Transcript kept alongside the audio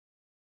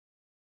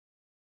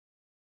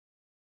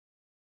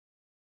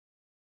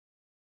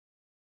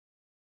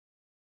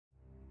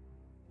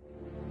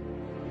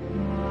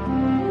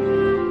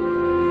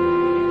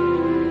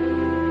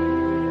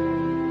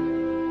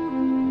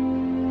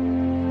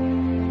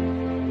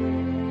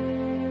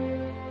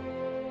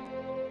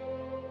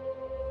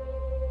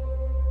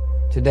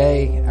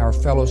Today, our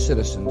fellow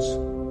citizens,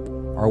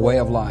 our way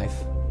of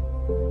life,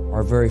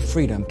 our very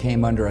freedom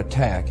came under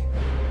attack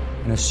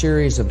in a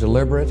series of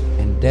deliberate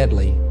and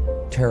deadly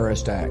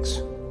terrorist acts.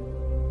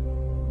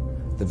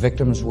 The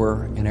victims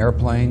were in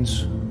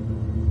airplanes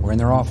or in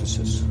their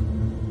offices.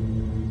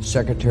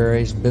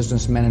 Secretaries,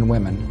 businessmen and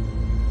women,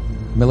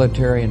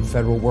 military and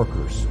federal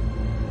workers,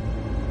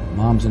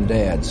 moms and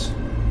dads,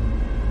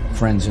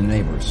 friends and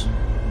neighbors.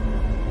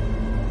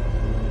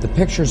 The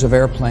pictures of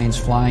airplanes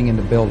flying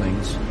into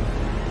buildings,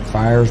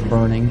 fires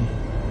burning,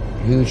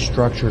 huge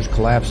structures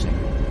collapsing,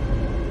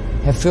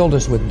 have filled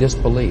us with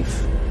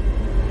disbelief,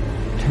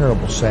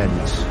 terrible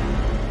sadness,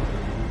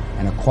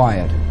 and a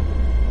quiet,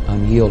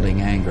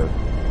 unyielding anger.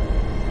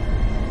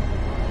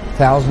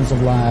 Thousands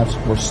of lives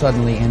were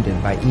suddenly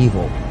ended by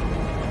evil,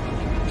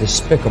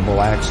 despicable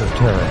acts of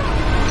terror.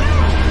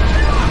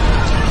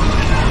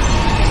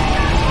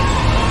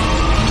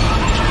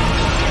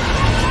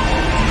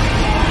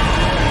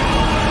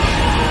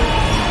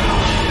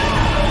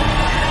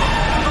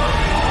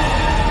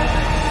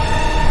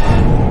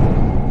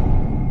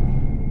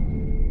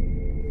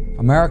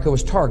 America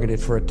was targeted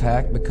for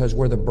attack because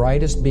we're the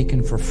brightest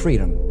beacon for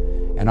freedom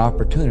and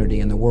opportunity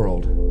in the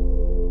world,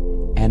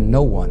 and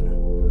no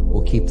one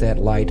will keep that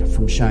light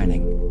from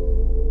shining.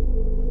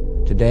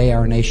 Today,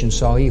 our nation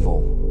saw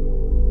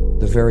evil,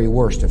 the very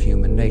worst of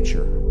human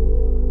nature,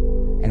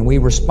 and we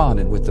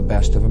responded with the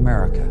best of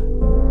America.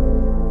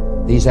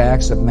 These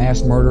acts of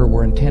mass murder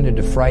were intended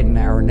to frighten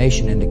our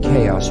nation into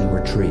chaos and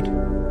retreat,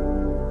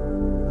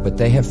 but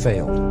they have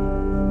failed.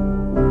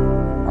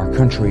 Our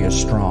country is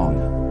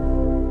strong.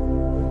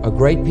 A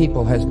great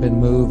people has been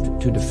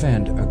moved to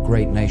defend a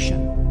great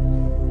nation.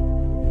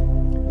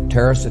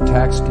 Terrorist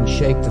attacks can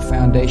shake the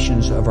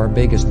foundations of our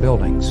biggest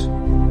buildings,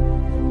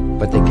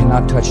 but they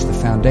cannot touch the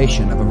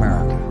foundation of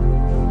America.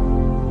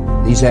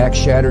 These acts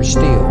shatter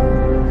steel,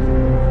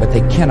 but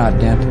they cannot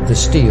dent the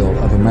steel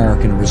of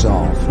American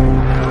resolve.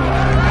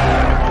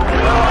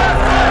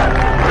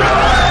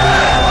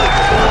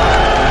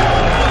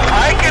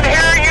 I can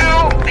hear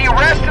you, the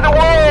rest of the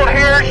world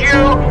hears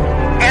you,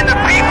 and the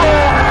people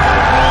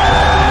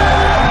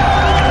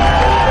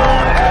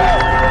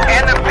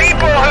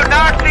who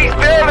knock these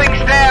buildings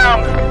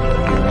down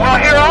will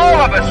hear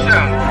all of us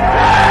soon.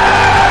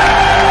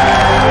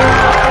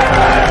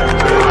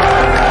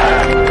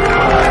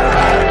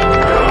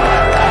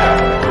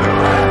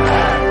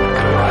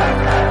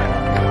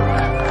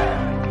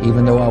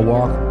 Even though I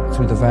walk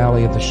through the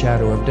valley of the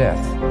shadow of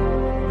death,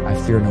 I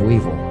fear no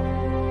evil,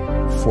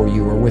 for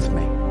you are with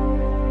me.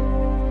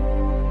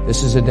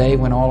 This is a day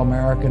when all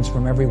Americans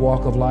from every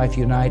walk of life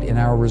unite in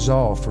our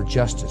resolve for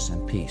justice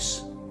and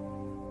peace.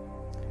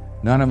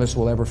 None of us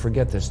will ever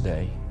forget this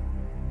day,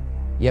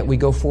 yet we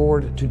go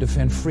forward to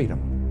defend freedom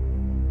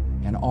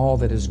and all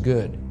that is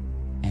good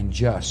and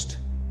just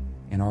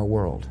in our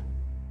world.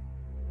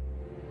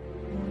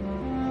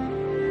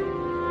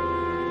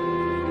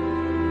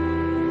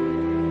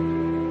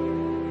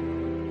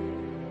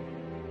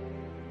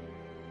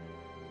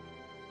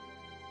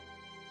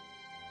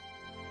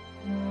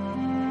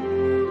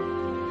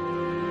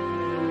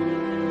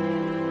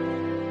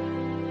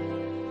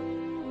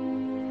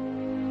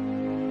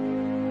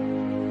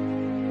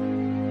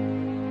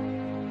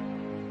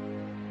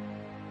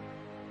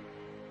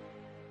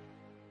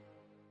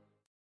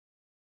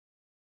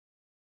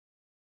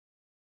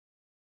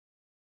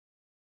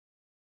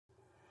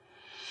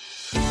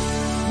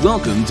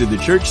 Welcome to the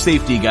Church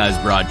Safety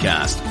Guys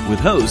broadcast with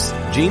hosts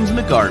James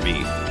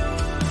McGarvey,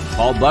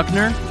 Paul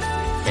Buckner,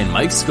 and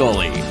Mike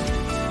Scully.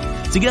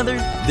 Together,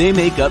 they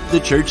make up the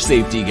Church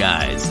Safety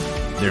Guys.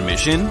 Their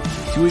mission?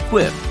 To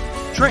equip,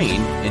 train,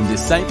 and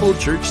disciple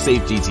church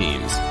safety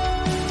teams.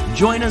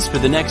 Join us for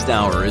the next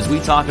hour as we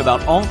talk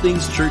about all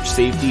things church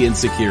safety and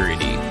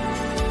security.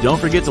 Don't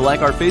forget to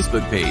like our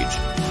Facebook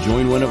page,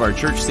 join one of our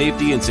church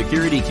safety and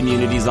security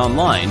communities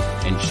online,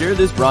 and share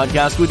this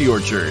broadcast with your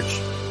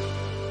church.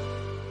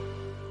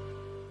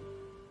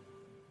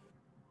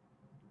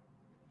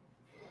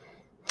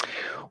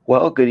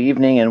 Well, good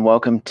evening and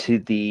welcome to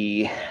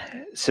the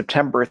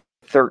September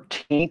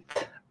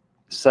 13th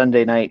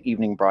Sunday night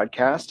evening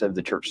broadcast of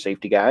the Church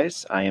Safety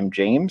Guys. I am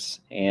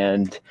James,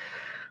 and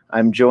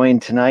I'm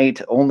joined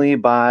tonight only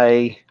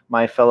by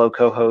my fellow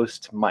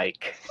co-host,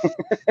 Mike.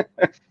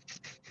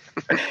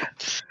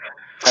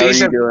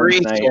 Season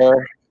 3,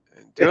 sir.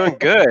 Doing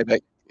good.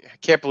 I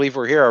can't believe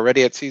we're here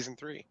already at Season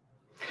 3.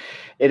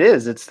 It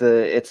is. It's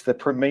the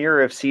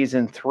premiere of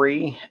Season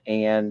 3,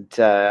 and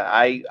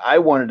I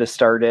wanted to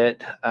start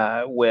it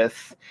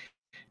with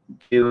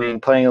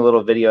playing a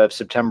little video of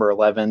September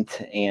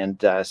 11th,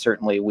 and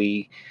certainly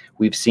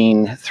we've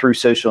seen through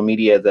social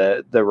media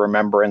the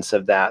remembrance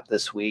of that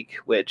this week.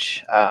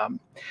 Which,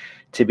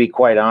 to be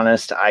quite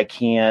honest, I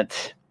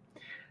can't.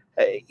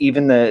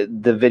 Even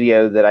the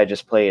video that I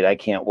just played, I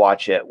can't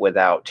watch it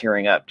without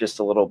tearing up just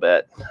a little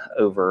bit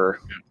over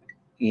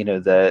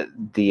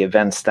the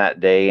events that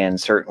day. And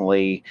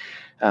certainly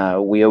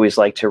we always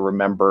like to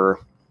remember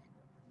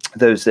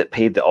those that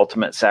paid the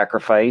ultimate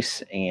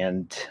sacrifice.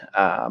 And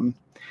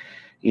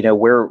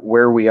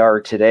where we are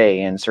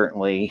today. And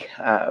certainly,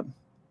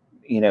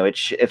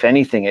 if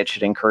anything, it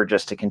should encourage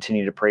us to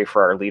continue to pray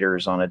for our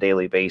leaders on a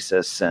daily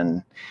basis,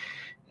 and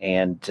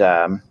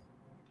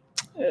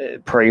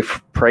pray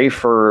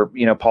for,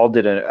 Paul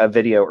did a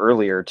video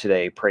earlier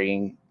today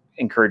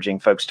encouraging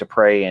folks to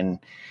pray and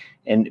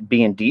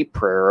be in deep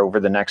prayer over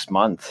the next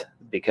month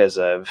because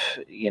of,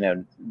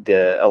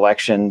 the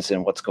elections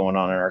and what's going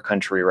on in our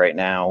country right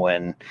now.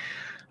 And,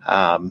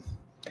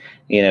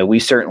 we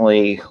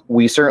certainly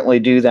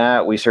do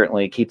that. We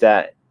certainly keep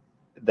that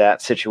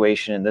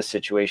situation and this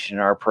situation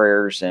in our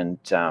prayers. And,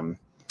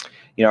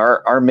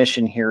 our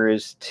mission here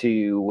is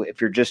to,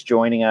 if you're just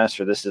joining us,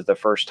 or this is the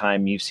first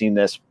time you've seen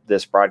this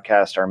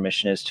broadcast, our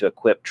mission is to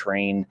equip,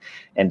 train,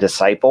 and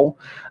disciple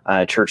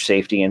church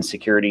safety and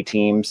security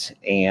teams.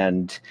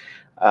 And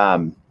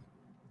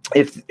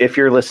if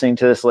you're listening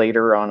to this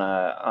later on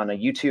a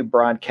YouTube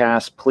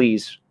broadcast,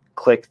 please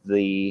click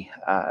the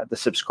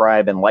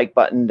subscribe and like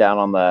button down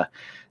on the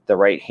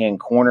right hand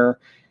corner.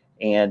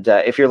 And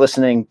if you're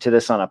listening to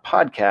this on a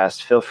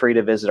podcast, feel free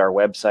to visit our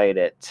website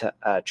at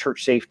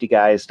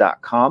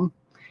churchsafetyguys.com.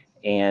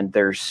 And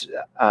there's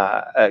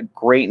a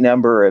great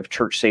number of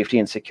church safety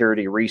and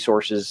security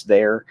resources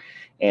there.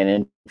 And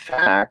in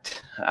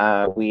fact,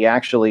 we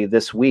actually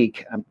this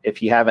week,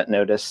 if you haven't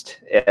noticed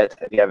it,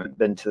 if you haven't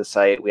been to the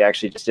site, we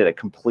actually just did a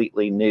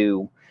completely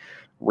new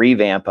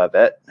revamp of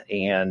it.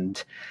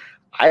 And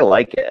I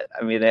like it.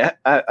 I mean,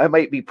 I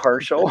might be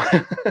partial,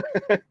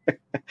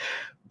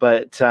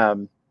 but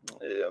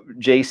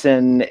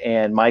Jason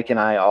and Mike and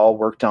I all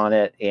worked on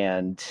it,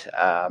 and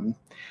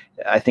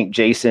I think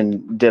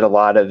Jason did a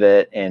lot of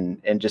it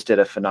and just did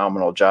a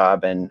phenomenal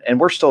job. And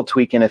we're still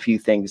tweaking a few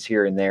things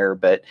here and there,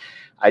 but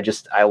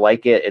I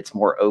like it. It's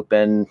more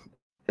open.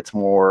 It's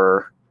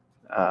more,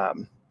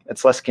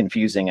 it's less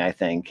confusing, I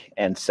think.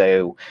 And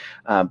so,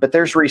 but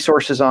there's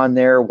resources on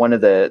there. One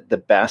of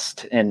the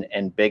best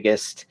and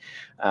biggest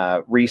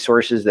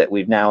resources that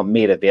we've now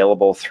made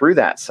available through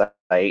that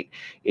site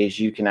is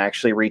you can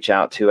actually reach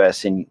out to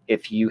us. And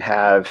if you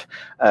have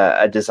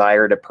a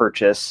desire to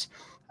purchase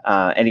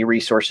any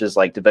resources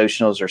like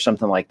devotionals or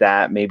something like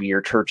that, maybe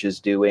your church is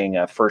doing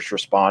a first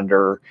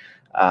responder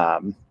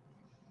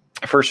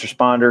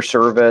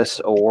service,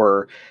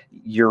 or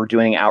you're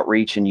doing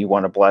outreach and you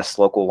want to bless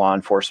local law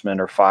enforcement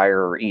or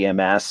fire or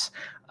EMS,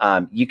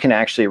 you can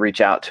actually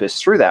reach out to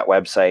us through that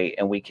website,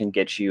 and we can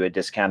get you a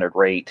discounted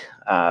rate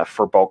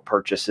for bulk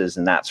purchases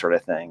and that sort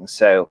of thing.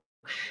 So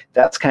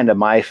that's kind of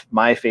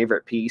my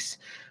favorite piece.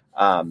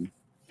 And,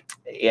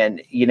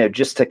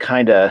 just to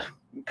kind of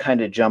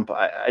jump,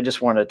 I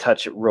just want to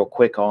touch real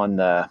quick on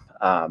the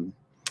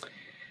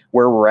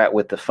where we're at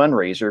with the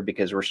fundraiser,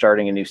 because we're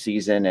starting a new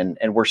season,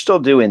 and we're still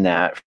doing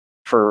that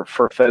for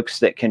folks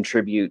that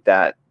contribute.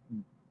 That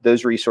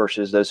those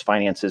resources, those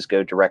finances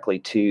go directly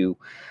to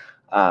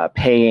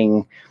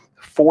paying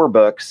for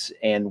books,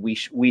 and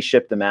we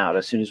ship them out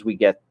as soon as we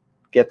get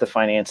the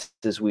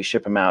finances. We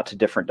ship them out to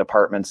different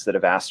departments that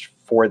have asked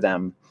for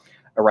them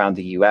around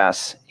the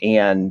U.S.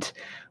 And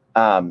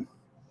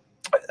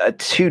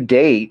to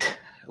date,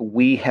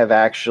 we have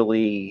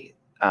actually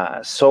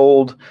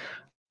sold,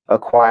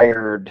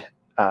 acquired,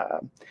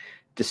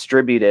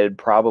 distributed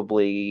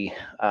probably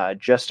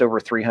just over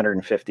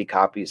 350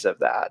 copies of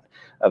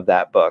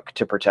that book,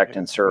 To Protect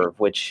and Serve,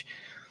 which,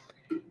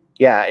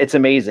 yeah, it's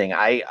amazing.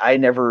 I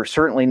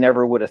certainly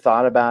never would have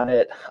thought about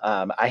it.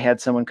 I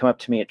had someone come up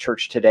to me at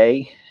church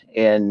today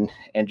and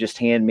just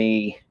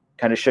kind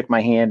of shook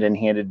my hand and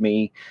handed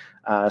me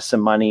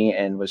some money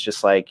and was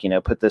just like,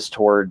 put this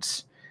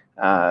towards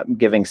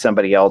giving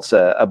somebody else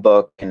a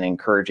book and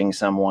encouraging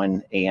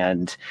someone.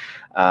 And,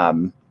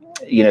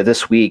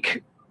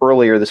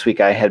 earlier this week,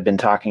 I had been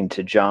talking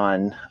to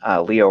John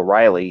Leo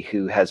Riley,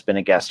 who has been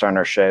a guest on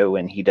our show,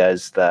 and he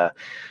does the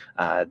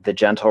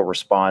gentle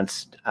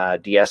response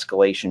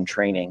de-escalation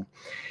training.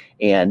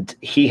 And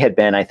he had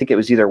been, I think it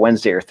was either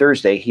Wednesday or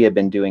Thursday, he had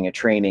been doing a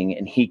training,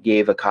 and he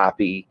gave a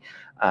copy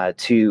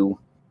to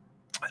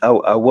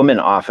a woman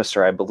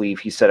officer, I believe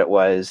he said it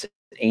was.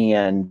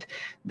 And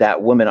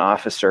that woman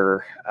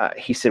officer,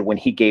 he said when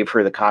he gave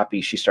her the copy,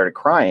 she started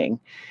crying.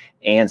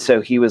 And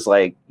so he was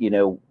like,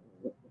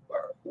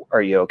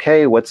 are you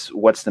okay? What's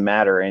the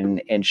matter?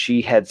 And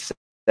she had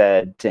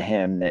said to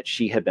him that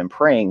she had been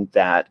praying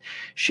that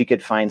she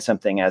could find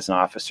something as an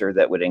officer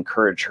that would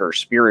encourage her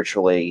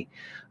spiritually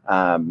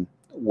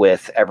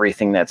with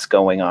everything that's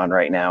going on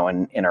right now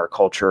in our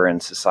culture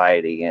and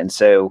society. And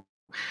so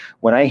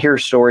when I hear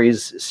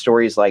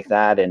stories like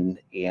that, and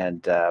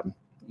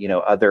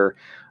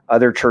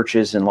other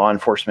churches and law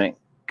enforcement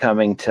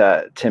coming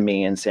to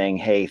me and saying,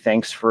 hey,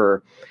 thanks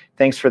for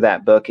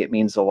that book. It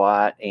means a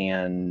lot.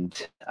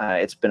 And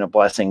it's been a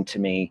blessing to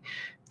me.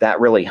 That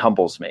really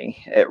humbles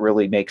me. It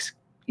really makes,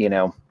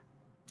 it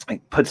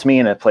puts me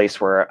in a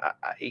place where,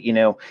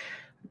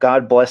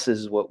 God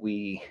blesses what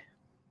we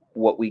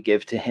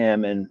give to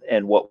him,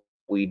 and what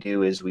we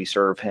do is we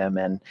serve him.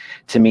 And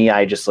to me,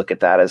 I just look at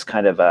that as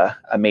kind of a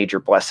major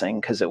blessing,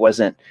 because it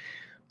wasn't,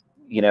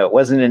 it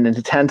wasn't an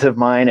intent of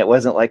mine. It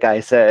wasn't like I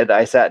said,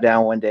 I sat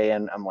down one day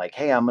and I'm like,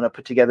 hey, I'm going to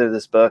put together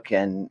this book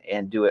and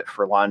do it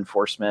for law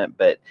enforcement.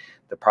 But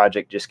the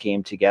project just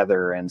came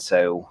together. And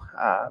so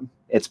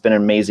it's been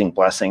an amazing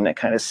blessing to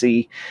kind of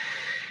see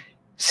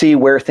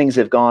where things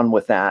have gone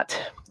with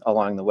that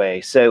along the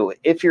way. So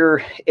if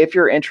you're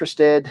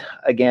interested,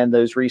 again,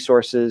 those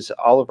resources,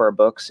 all of our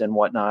books and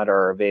whatnot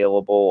are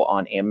available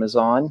on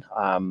Amazon.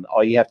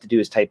 All you have to do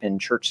is type in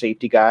Church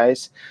Safety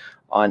Guys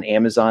on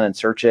Amazon and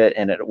search it,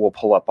 and it will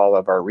pull up all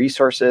of our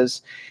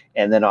resources.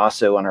 And then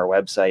also on our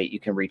website, you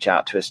can reach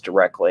out to us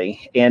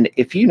directly. And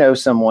if you know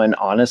someone,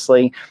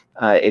 honestly,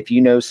 if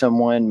you know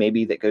someone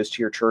maybe that goes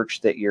to your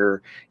church that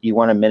you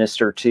want to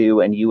minister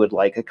to and you would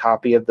like a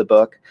copy of the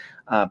book,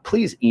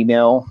 please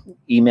email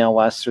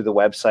us through the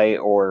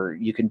website, or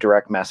you can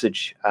direct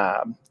message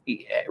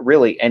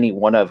really any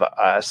one of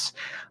us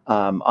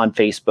on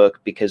Facebook,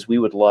 because we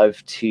would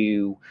love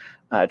to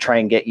try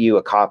and get you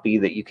a copy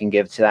that you can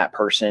give to that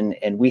person.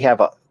 And we have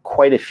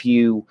quite a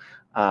few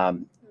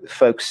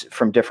folks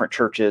from different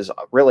churches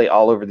really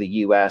all over the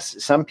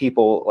U.S. Some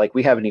people like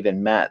we haven't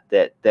even met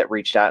that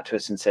reached out to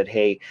us and said,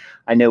 hey,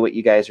 I know what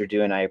you guys are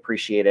doing. I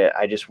appreciate it.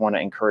 I just want to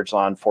encourage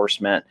law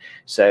enforcement.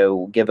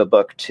 So give a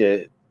book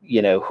to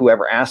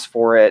whoever asks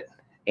for it,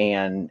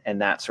 and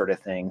that sort of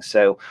thing.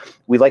 So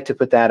we like to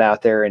put that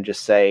out there and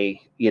just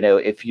say,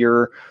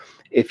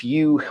 if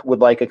you would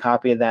like a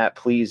copy of that,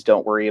 please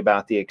don't worry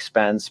about the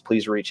expense.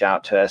 Please reach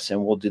out to us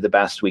and we'll do the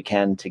best we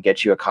can to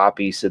get you a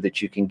copy so that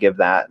you can give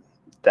that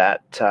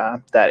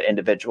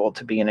individual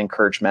to be an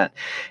encouragement.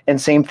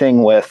 And same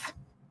thing with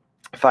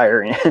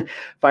fire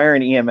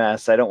and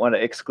EMS. I don't want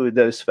to exclude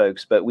those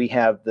folks, but we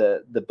have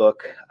the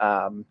book,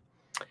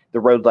 The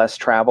Road Less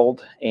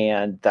Traveled,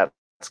 and that's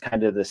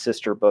kind of the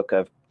sister book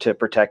of To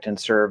Protect and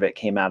Serve. It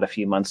came out a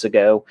few months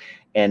ago,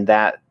 and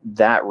that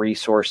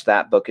resource,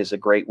 that book is a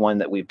great one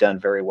that we've done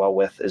very well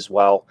with as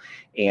well.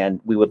 And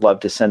we would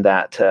love to send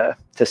that to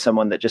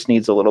someone that just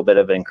needs a little bit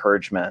of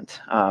encouragement,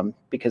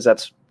 because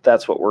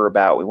that's what we're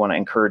about. We want to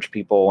encourage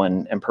people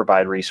and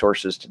provide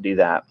resources to do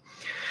that.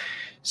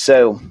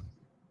 So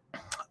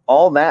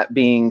all that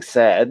being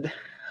said,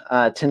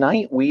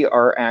 tonight we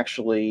are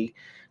actually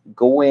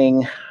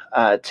going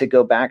to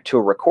go back to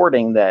a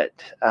recording that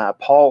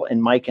Paul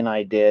and Mike and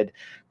I did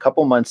a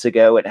couple months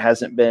ago. It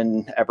hasn't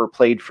been ever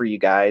played for you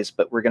guys,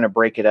 but we're going to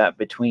break it up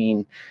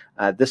between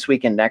this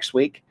week and next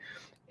week.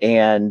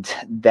 And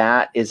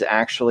that is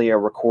actually a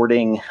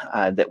recording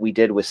that we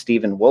did with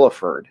Stephen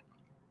Williford.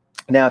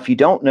 Now, if you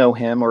don't know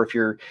him, or if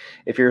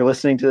you're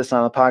listening to this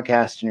on the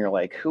podcast and you're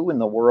like, who in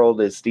the world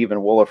is Stephen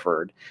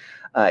Williford?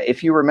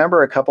 If you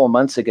remember a couple of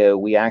months ago,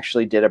 we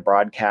actually did a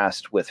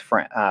broadcast with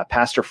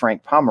Pastor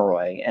Frank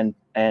Pomeroy,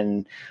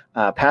 and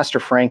Pastor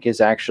Frank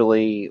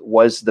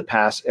was the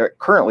pastor,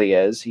 currently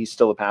is, he's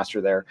still a pastor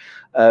there,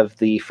 of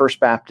the First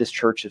Baptist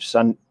Church of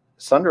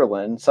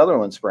Sutherland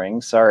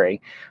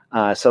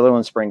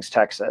Springs,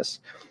 Texas.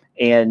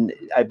 And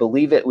I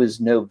believe it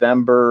was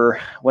November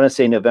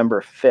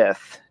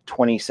 5th,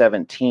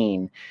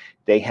 2017,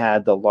 they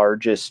had the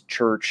largest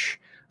church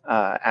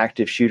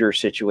active shooter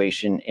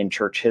situation in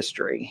church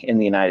history in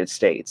the United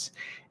States.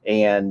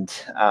 And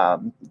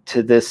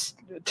to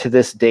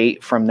this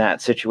date from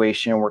that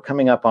situation, we're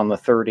coming up on the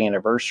third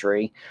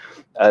anniversary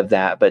of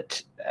that.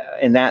 But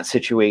in that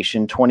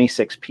situation,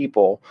 26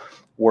 people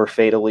were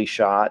fatally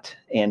shot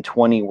and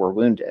 20 were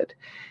wounded.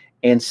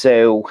 And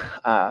so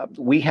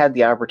we had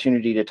the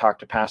opportunity to talk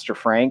to Pastor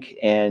Frank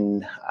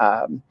and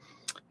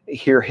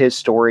hear his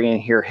story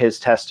and hear his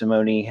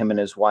testimony, him and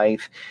his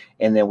wife.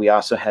 And then we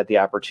also had the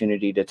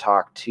opportunity to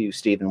talk to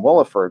Stephen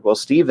Williford. Well,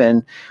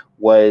 Stephen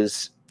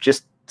was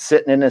just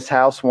sitting in his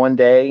house one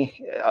day,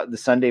 the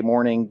Sunday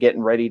morning,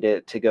 getting ready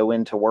to go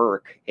into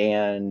work,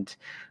 and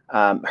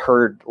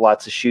heard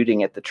lots of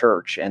shooting at the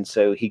church. And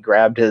so he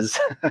grabbed his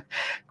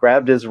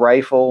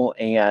rifle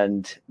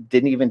and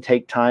didn't even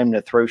take time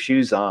to throw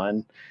shoes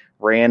on,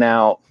 ran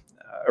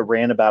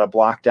about a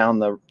block down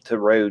the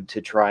road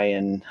to try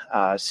and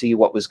see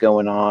what was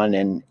going on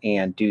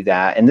and do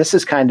that. And this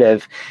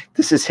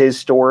is his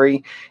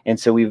story. And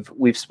so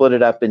we've split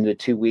it up into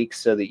 2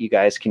 weeks so that you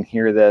guys can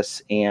hear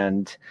this,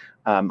 and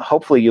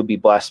hopefully you'll be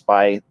blessed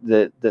by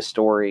the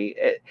story.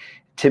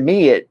 To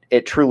me,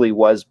 it truly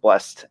was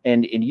blessed.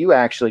 And you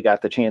actually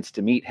got the chance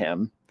to meet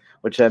him,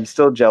 which I'm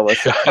still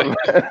jealous of.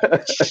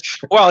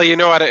 Well, you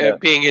know what? Yeah.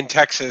 Being in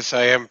Texas,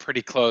 I am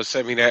pretty close.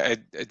 I mean,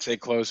 I'd say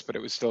close, but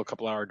it was still a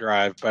couple-hour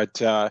drive. But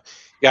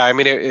yeah, I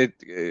mean,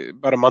 it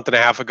about a month and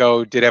a half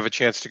ago, did have a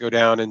chance to go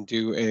down and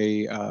do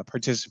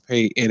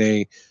participate in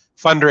a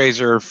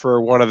fundraiser for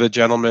one of the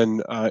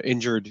gentlemen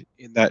injured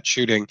in that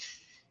shooting.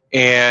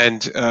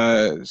 And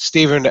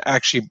Stephen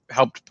actually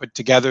helped put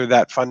together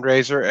that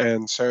fundraiser.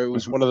 And so it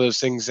was one of those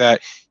things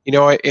that,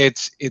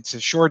 it's a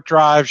short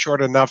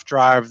enough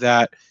drive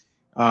that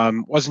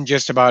wasn't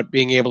just about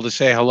being able to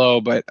say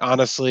hello, but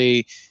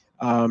honestly,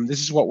 this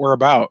is what we're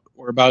about.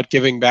 We're about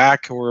giving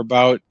back, and we're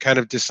about kind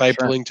of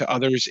discipling to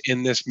others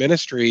in this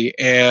ministry.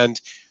 And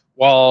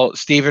while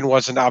Stephen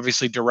wasn't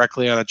obviously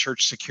directly on a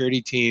church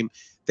security team,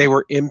 they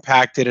were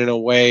impacted in a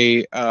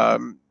way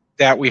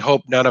that we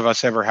hope none of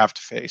us ever have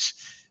to face.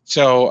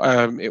 So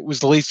it was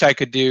the least I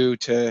could do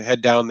to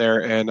head down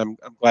there, and I'm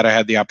glad I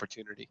had the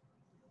opportunity.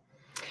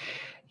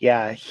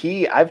 Yeah,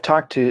 I've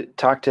talked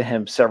to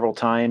him several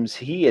times.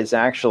 He is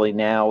actually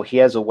now, he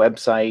has a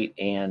website,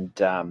 and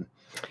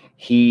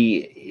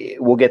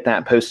we'll get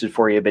that posted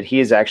for you, but he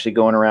is actually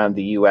going around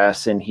the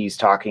US, and he's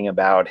talking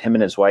about, him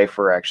and his wife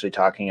are actually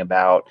talking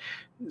about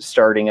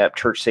starting up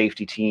church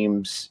safety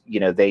teams.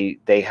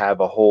 They have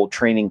a whole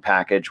training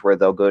package where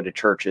they'll go to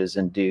churches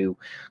and do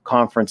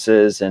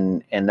conferences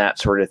and that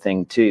sort of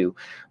thing too.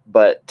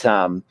 But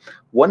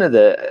one of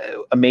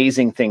the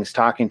amazing things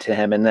talking to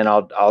him, and then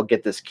I'll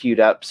get this queued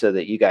up so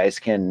that you guys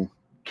can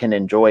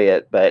enjoy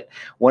it. But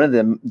one of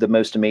the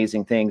most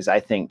amazing things, I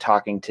think,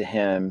 talking to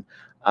him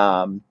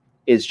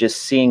is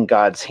just seeing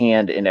God's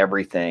hand in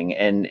everything,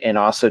 and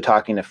also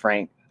talking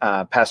to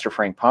Pastor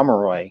Frank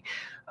Pomeroy.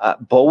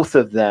 Both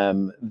of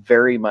them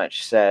very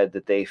much said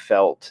that they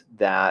felt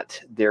that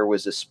there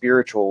was a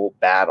spiritual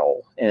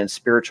battle and a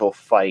spiritual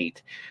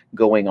fight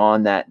going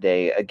on that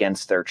day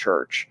against their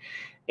church.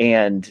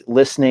 And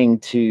listening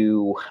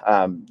to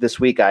this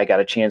week, I got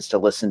a chance to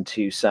listen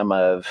to some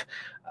of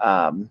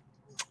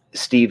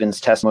Stephen's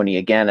testimony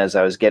again as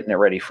I was getting it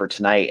ready for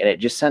tonight, and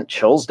it just sent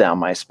chills down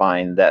my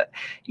spine. That,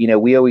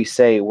 we always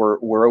say we're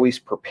always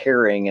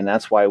preparing, and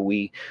that's why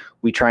we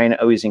try and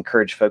always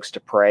encourage folks to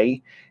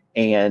pray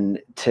and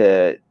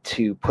to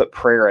put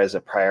prayer as a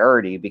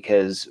priority,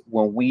 because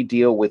when we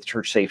deal with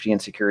church safety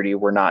and security,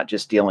 we're not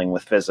just dealing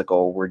with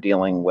physical, we're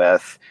dealing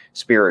with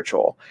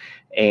spiritual.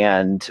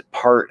 And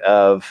part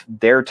of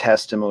their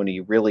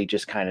testimony really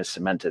just kind of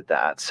cemented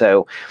that.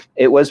 So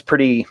it was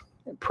pretty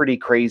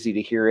crazy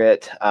to hear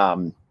it.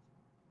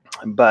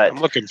 But I'm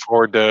looking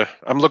forward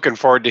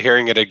to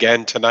hearing it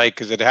again tonight,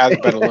 because it has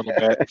been a little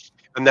bit,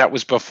 and that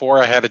was before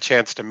I had a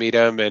chance to meet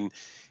him, and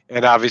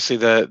obviously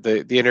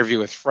the interview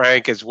with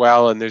Frank as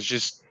well. And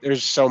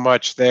there's so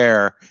much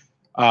there.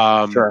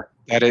 Sure.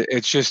 That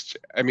it's just,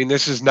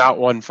 this is not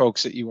one,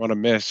 folks, that you want to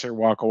miss or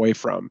walk away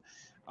from.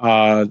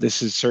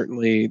 This is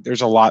certainly,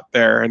 there's a lot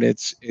there, and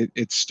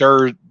it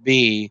stirred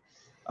me.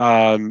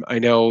 I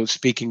know,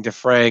 speaking to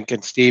Frank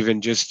and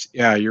Stephen,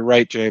 you're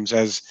right, James,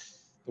 as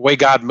the way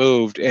God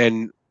moved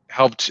and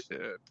helped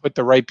put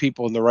the right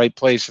people in the right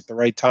place at the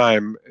right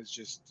time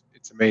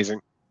it's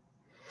amazing.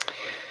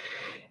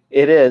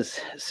 It is.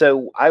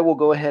 So I will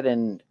go ahead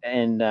and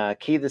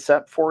key this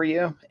up for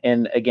you.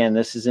 And again,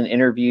 this is an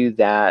interview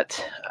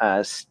that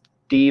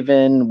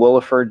Stephen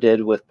Williford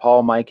did with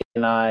Paul, Mike,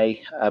 and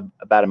I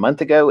about a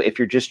month ago. If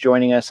you're just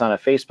joining us on a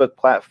Facebook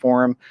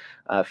platform,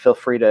 feel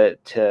free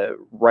to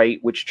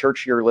write which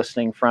church you're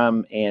listening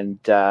from and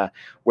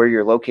where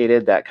you're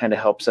located. That kind of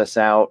helps us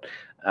out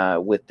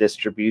with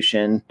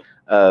distribution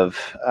of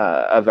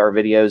our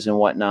videos and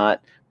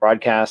whatnot,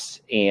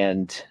 broadcasts,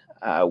 and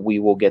we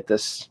will get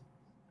this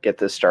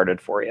started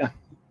for you.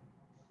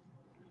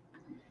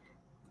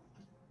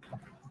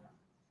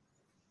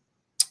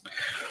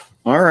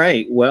 All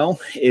right. Well,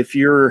 if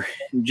you're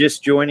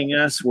just joining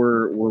us,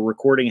 we're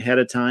recording ahead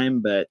of time,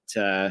 but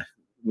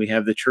we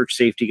have the church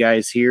safety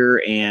guys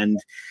here, and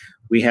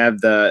we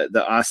have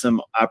the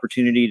awesome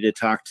opportunity to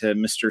talk to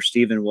Mr.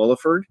 Stephen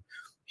Williford.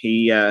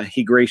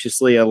 He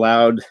graciously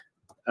allowed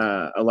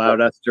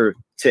us to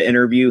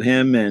interview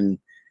him and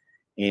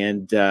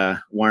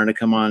wanted to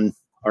come on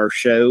our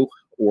show,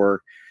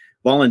 or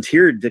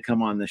volunteered to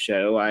come on the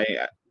show.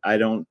 I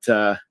don't.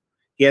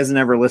 He hasn't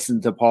ever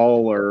listened to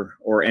Paul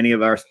or any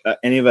of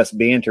us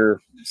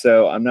banter,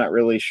 so I'm not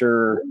really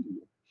sure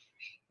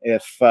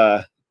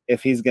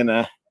if he's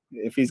gonna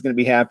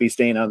be happy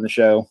staying on the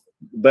show.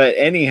 But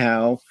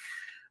anyhow,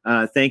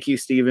 thank you,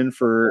 Stephen,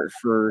 for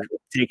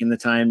taking the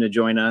time to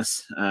join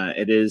us.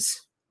 It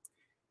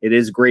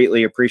is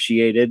greatly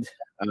appreciated.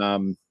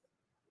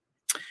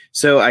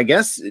 So I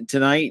guess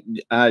tonight,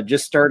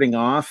 just starting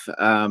off,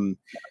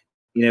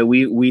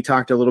 we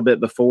talked a little bit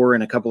before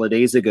and a couple of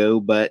days ago,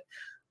 but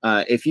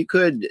if you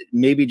could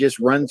maybe just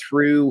run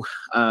through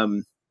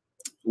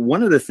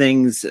one of the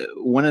things.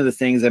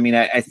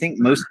 I think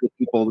most of the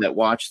people that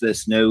watch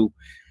this know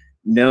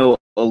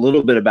a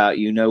little bit about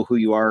you, know who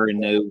you are, and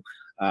know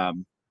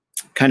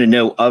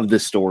of the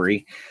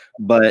story.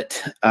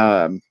 But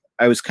I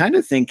was kind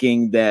of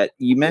thinking that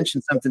you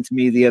mentioned something to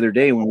me the other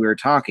day when we were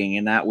talking,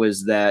 and that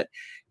was that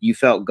you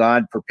felt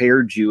God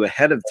prepared you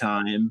ahead of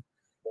time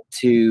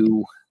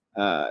to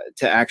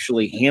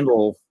actually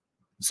handle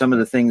some of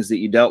the things that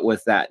you dealt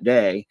with that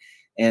day.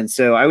 And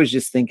so I was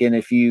just thinking,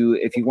 if you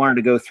wanted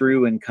to go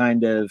through and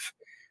kind of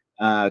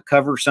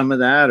cover some of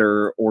that,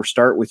 or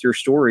start with your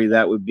story,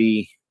 that would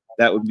be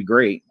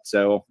great.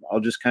 So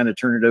I'll just kind of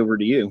turn it over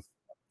to you.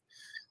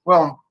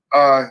 Well,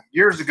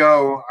 years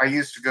ago, I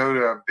used to go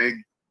to a big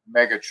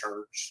mega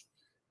church,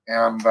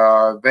 and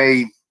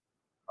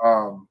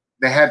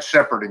they had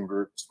shepherding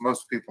groups.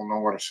 Most people know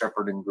what a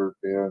shepherding group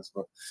is,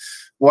 but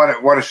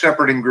what a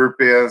shepherding group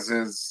is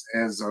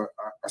a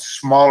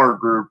smaller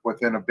group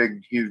within a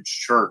big, huge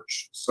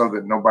church, so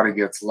that nobody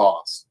gets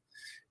lost.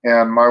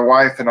 And my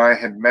wife and I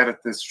had met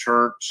at this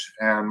church,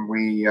 and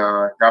we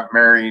got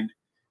married,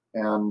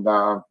 and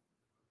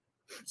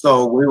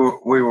so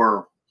we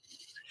were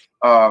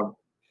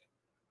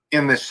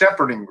in the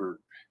shepherding group,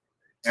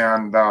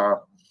 and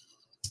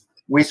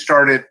we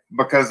started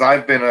because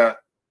I've been a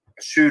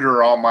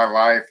shooter all my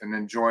life and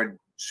enjoyed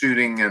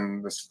shooting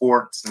and the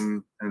sports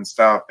and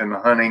stuff and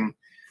hunting.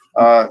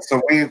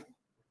 So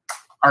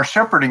our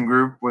shepherding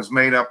group was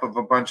made up of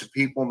a bunch of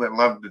people that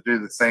loved to do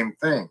the same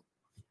thing.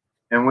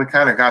 And we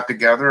kind of got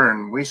together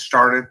and we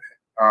started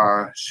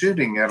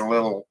shooting at a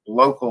little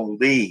local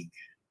league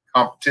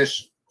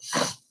competition.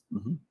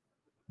 Mm-hmm.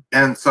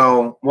 And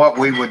so what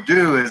we would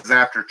do is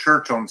after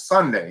church on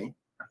Sunday,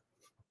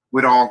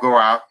 we'd all go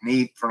out and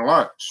eat for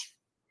lunch.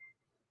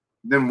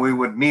 Then we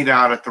would meet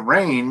out at the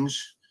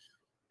range,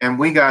 and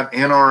we got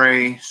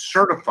NRA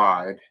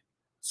certified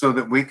so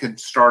that we could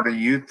start a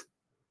youth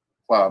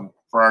club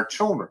for our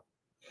children.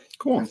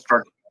 Cool. And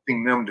start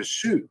teaching them to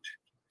shoot.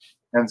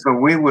 And so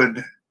we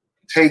would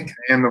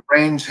and the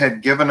range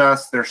had given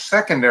us their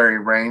secondary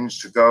range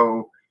to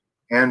go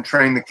and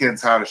train the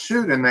kids how to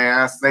shoot. And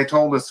they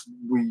told us,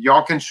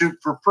 y'all can shoot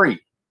for free,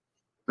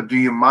 but do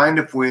you mind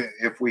if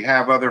we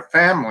have other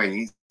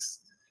families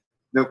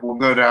that will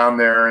go down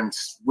there and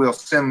we'll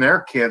send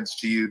their kids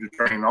to you to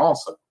train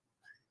also?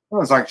 I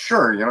was like,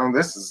 sure,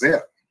 this is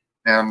it.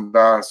 And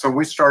so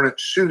we started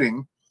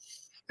shooting.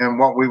 And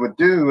what we would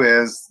do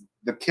is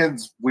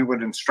we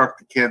would instruct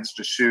the kids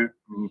to shoot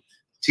and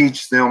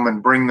teach them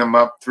and bring them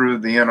up through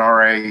the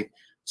NRA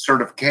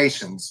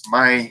certifications.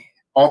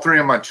 All three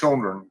of my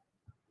children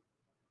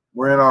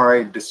were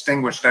NRA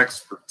distinguished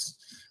experts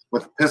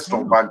with a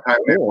pistol by the time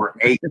they were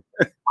 8.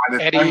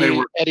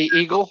 Eddie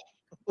Eagle.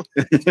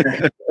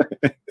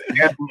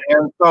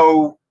 and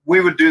so we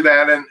would do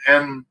that,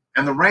 and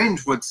the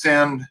range would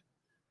send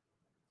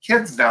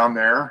kids down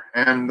there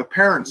and the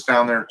parents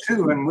down there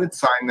too, and we'd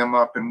sign them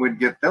up and we'd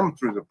get them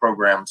through the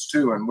programs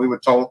too. And we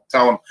would tell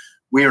them,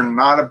 we are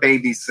not a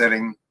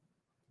babysitting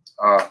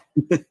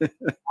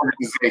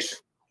organization.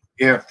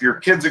 If your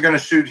kids are going to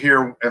shoot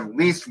here, at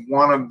least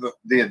one of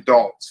the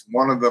adults,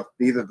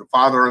 either the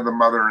father or the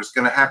mother, is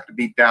going to have to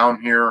be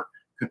down here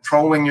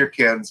controlling your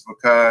kids,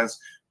 because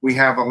we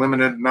have a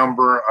limited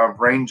number of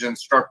range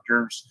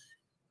instructors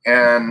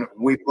and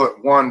we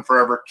put one for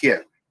every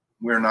kid.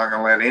 We're not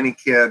going to let any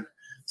kid.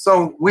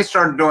 So we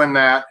started doing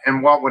that.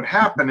 And what would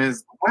happen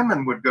is the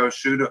women would go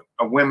shoot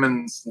a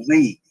women's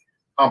league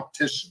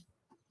competition.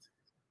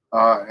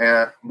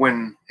 And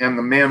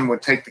the men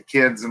would take the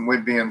kids and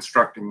we'd be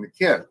instructing the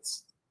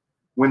kids.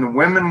 When the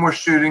women were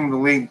shooting the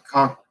league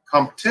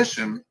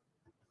competition,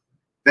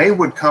 they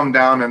would come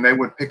down and they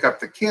would pick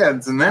up the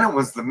kids, and then it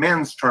was the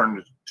men's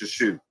turn to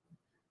shoot.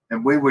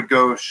 And we would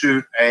go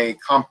shoot a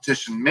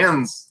competition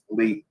men's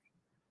league.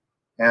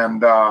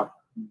 And the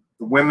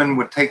women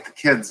would take the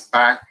kids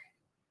back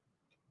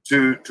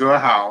to a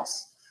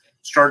house,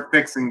 start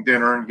fixing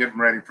dinner and getting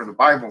ready for the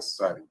Bible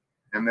study.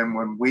 And then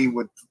when we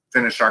would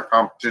finish our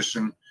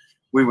competition,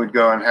 we would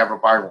go and have a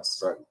Bible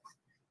study.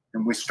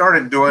 And we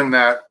started doing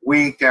that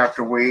week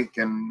after week,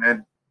 and it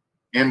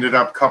ended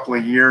up a couple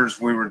of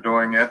years we were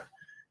doing it.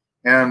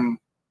 And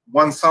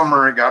one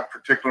summer it got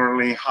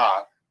particularly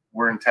hot.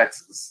 We're in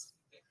Texas.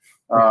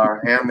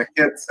 And the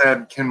kids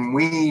said, can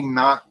we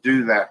not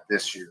do that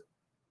this year?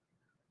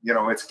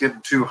 It's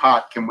getting too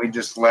hot. Can we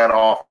just let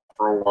off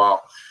for a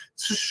while?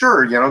 So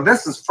sure,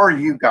 this is for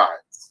you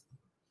guys.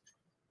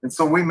 And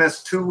so we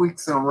missed 2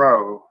 weeks in a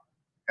row,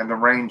 and the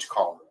range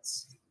called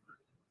us.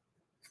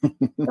 I'm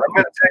going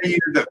to tell you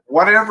that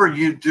whatever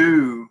you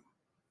do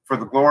for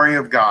the glory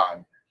of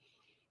God,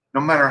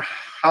 no matter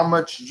how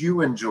much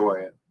you enjoy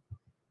it,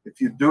 if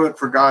you do it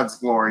for God's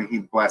glory, He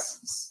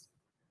blesses.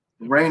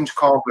 The range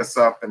called us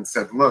up and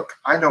said, look,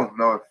 I don't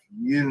know if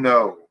you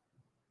know,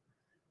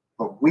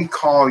 but we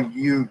call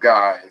you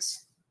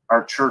guys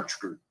our church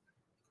group.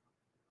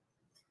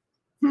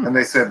 And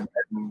they said,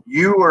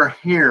 you are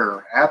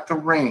here at the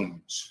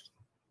range.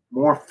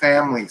 More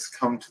families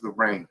come to the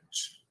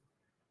range.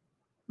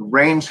 The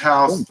range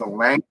house, the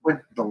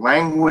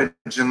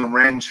language in the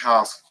range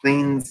house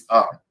cleans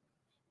up.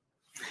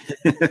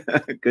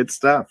 Good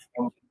stuff.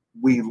 And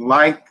we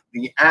like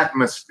the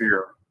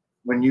atmosphere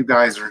when you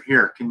guys are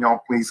here. Can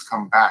y'all please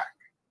come back?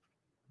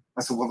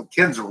 I said, well, the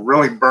kids are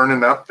really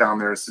burning up down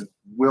there. I said,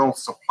 we'll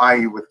supply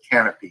you with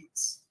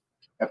canopies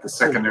at the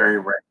secondary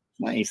range.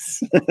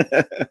 Nice.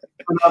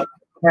 Put up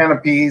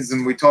canopies,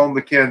 and we told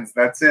the kids,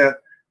 that's it.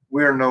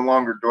 We are no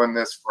longer doing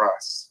this for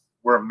us.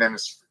 We're a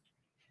ministry.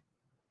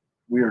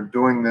 We are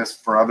doing this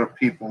for other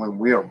people, and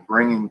we are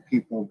bringing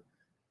people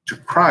to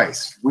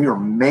Christ. We are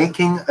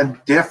making a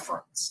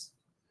difference.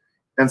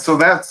 And so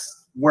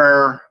that's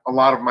where a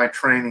lot of my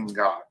training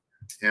got.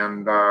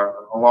 And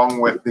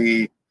along with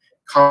the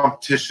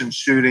competition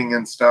shooting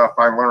and stuff,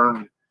 I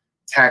learned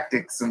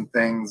tactics and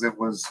things. It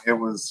was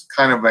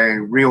kind of a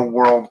real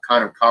world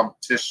kind of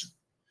competition.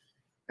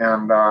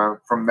 And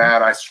from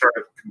that, I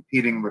started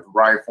competing with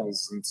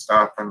rifles and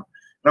stuff. And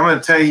I'm going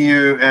to tell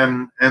you,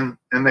 and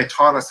they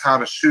taught us how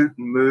to shoot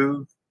and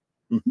move.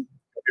 Mm-hmm.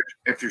 Have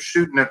if you're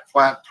shooting at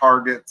flat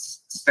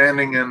targets,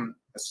 standing in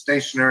a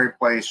stationary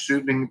place,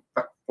 shooting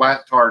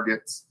flat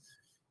targets,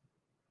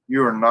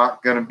 you are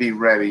not going to be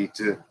ready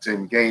to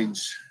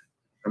engage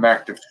an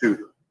active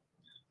shooter.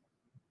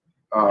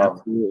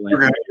 Absolutely. You're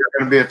going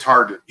to be a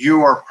target.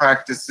 You are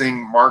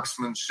practicing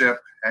marksmanship,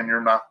 and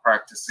you're not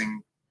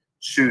practicing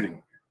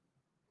shooting.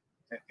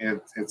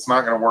 It's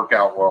not going to work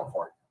out well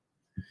for you.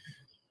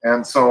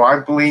 And so I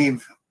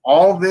believe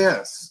all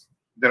this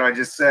that I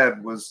just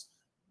said was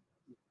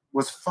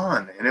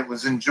fun, and it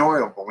was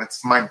enjoyable.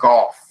 It's my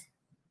golf.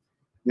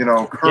 You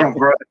know, Colonel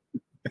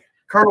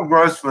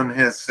Grossman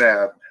has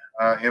said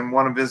in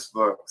one of his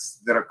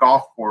books that a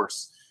golf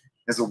course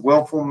is a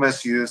willful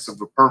misuse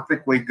of a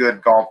perfectly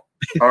good golf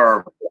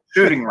or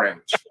shooting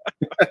range.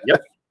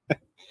 Yep.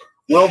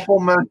 Willful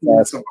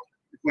misuse of a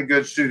perfectly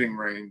good shooting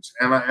range,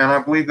 and I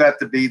believe that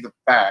to be the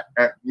fact.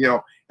 You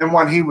know, and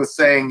what he was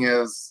saying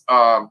is,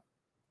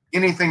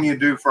 anything you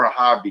do for a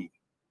hobby,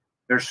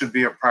 there should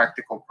be a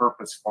practical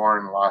purpose for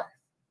in life.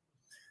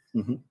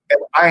 Mm-hmm.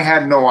 And I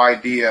had no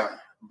idea,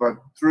 but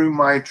through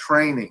my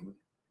training,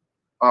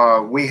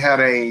 we had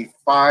a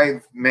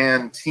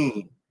 5-man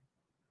team.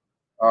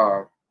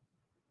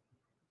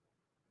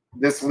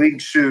 This league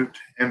shoot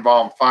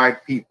involved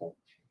 5 people.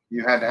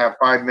 You had to have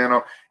 5 men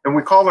on. And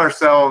we called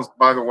ourselves,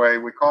 by the way,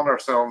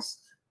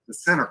 the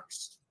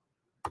Sinners.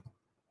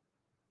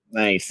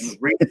 Nice.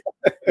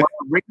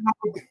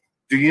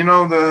 Do you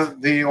know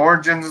the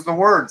origins of the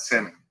word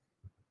sinning?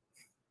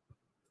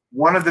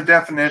 One of the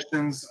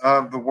definitions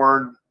of the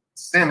word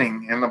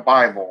sinning in the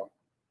Bible,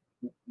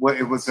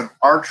 it was an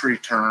archery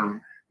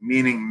term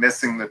meaning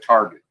missing the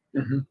target.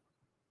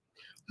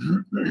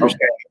 Mm-hmm. Okay.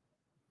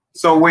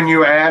 So when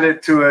you add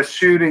it to a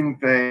shooting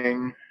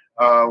thing,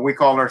 we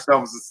called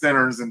ourselves the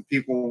Sinners, and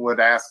people would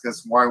ask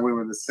us why we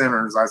were the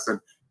sinners. I said,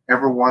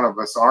 every one of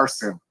us are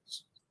sinners.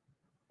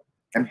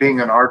 And being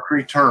an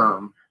archery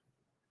term,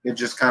 it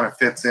just kind of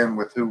fits in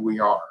with who we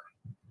are.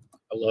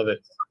 I love it.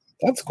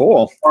 That's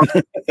cool.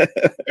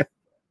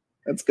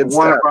 That's good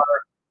stuff.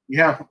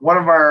 One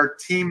of our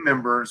team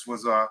members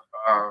was a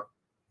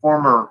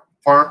former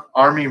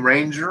Army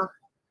Ranger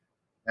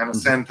and a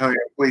San Antonio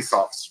police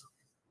officer.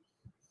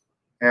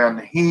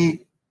 And him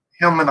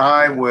and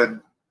I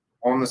would,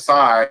 on the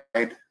side,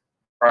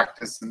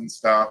 practice and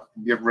stuff,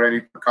 get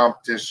ready for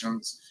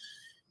competitions.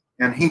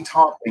 And he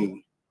taught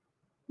me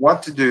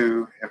what to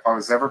do if I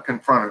was ever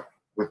confronted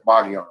with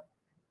body armor.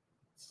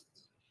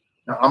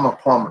 Now, I'm a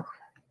plumber.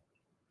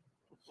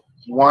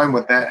 Why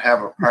would that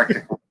have a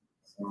practical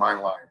in my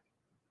life?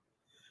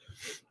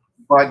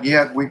 But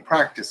yet we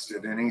practiced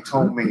it, and he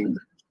told me, get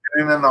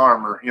him in the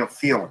armor, he'll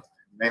feel it.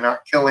 It may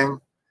not kill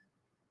him,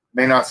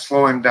 may not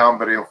slow him down,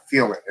 but he'll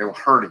feel it. It'll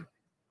hurt him.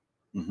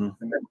 Mm-hmm.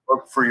 And then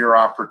look for your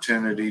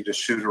opportunity to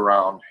shoot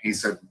around. He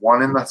said,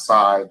 1 in the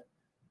side,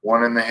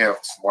 1 in the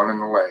hips, 1 in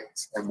the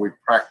legs. And we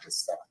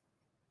practiced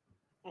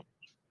that.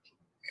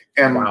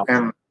 And, wow.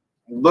 And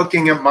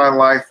looking at my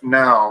life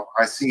now,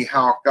 I see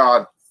how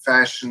God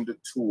fashioned a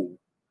tool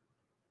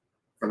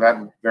for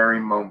that very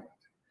moment.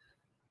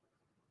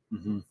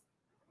 Mm-hmm.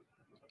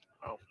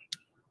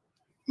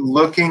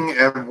 Looking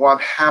at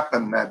what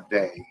happened that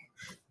day,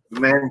 the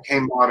man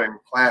came out in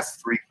Class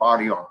 3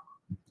 body armor.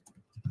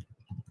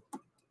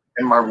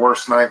 And my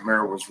worst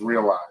nightmare was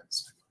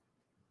realized.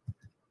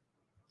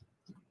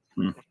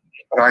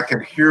 But I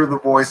could hear the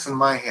voice in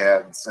my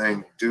head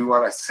saying, do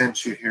what I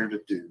sent you here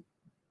to do.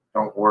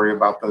 Don't worry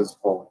about those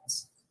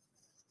bullets.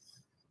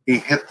 He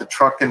hit the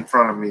truck in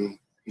front of me.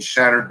 He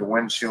shattered the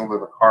windshield of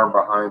the car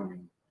behind me.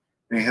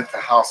 And he hit the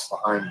house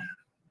behind me.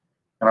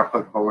 And I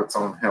put bullets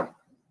on him.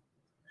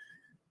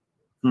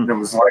 And it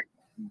was like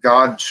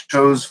God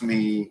chose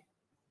me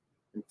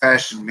and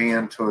fashioned me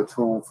into a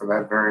tool for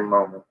that very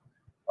moment.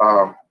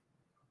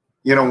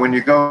 You know, when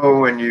you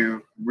go and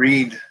you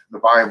read the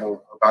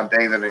Bible about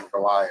David and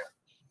Goliath,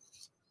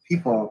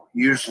 people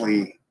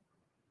usually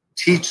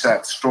teach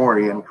that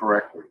story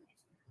incorrectly.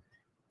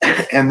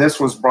 And this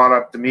was brought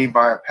up to me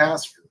by a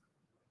pastor.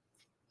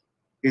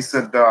 He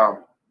said,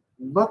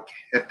 look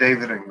at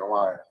David and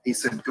Goliath. He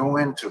said, go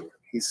into it.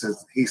 He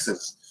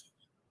says,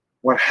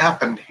 what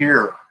happened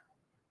here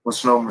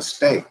was no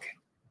mistake.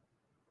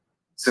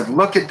 He said,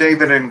 look at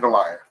David and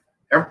Goliath.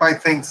 Everybody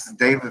thinks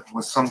David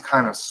was some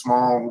kind of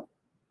small,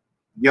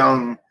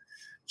 young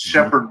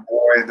shepherd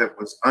boy that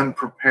was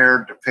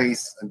unprepared to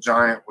face a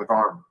giant with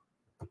armor.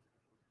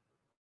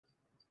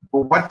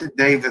 But what did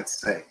David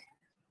say?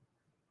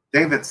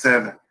 David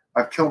said,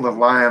 I've killed a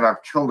lion,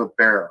 I've killed a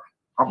bear.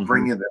 I'll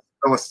bring you the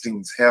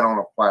Philistine's head on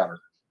a platter.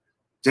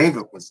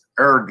 David was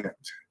arrogant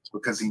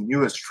because he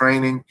knew his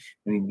training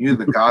and he knew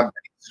the God that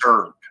he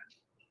served.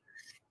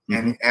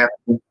 And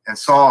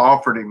Saul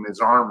offered him his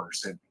armor,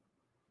 said,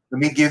 let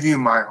me give you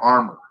my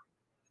armor.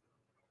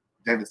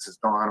 David says,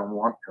 no, I don't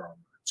want your armor.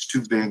 It's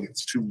too big,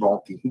 it's too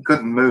bulky. He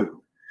couldn't move.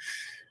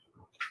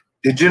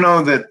 Did you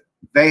know that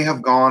they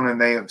have gone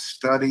and they have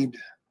studied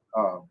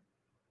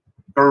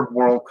third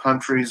world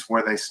countries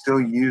where they still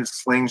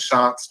use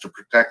slingshots to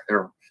protect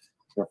their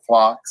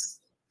flocks?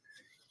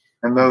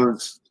 And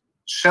those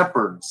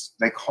shepherds,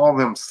 they call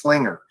them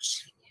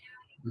slingers.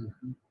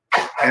 Mhm.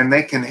 And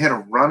they can hit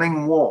a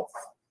running wolf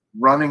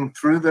running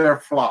through their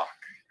flock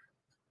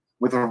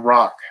with a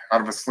rock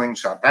out of a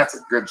slingshot. That's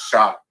a good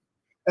shot.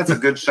 That's a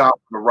good shot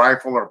with a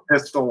rifle or a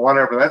pistol,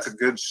 whatever. That's a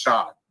good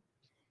shot.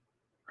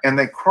 And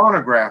they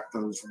chronograph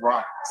those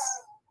rocks.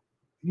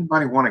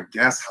 Anybody want to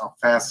guess how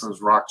fast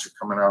those rocks are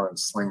coming out of the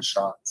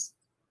slingshots?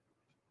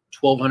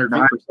 1,200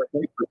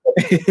 feet per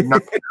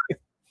second.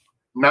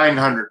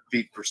 900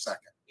 feet per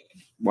second.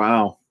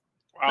 Wow.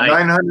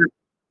 Wow.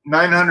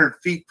 900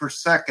 feet per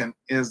second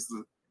is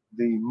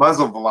the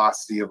muzzle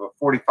velocity of a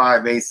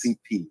 45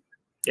 ACP.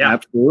 Yeah,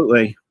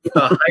 absolutely.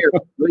 A higher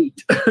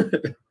weight.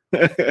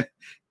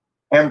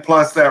 And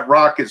plus, that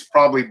rock is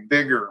probably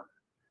bigger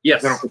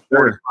Yes. than a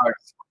 45.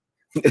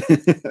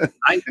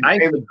 I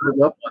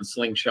grew up on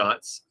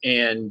slingshots,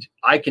 and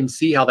I can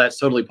see how that's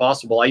totally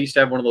possible. I used to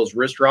have one of those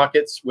wrist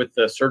rockets with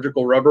the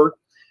surgical rubber,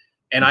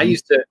 and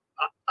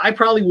I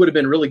probably would have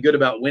been really good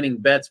about winning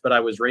bets, but I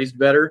was raised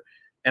better.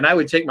 And I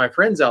would take my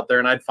friends out there,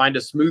 and I'd find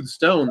a smooth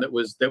stone that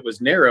was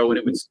narrow, and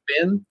it would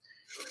spin.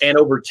 And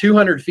over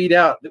 200 feet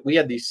out, we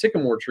had these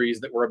sycamore trees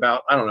that were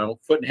about, I don't know,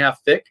 1.5 feet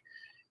thick.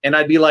 And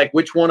I'd be like,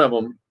 which one of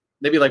them?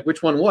 They'd be like,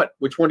 which one what?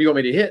 Which one do you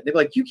want me to hit? They'd be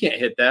like, you can't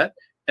hit that.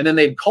 And then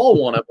they'd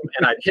call one of them,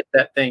 and I'd hit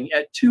that thing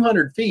at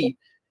 200 feet.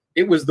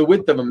 It was the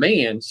width of a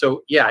man.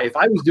 So, yeah, if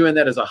I was doing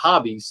that as a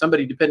hobby,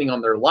 somebody, depending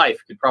on their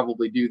life, could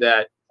probably do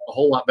that a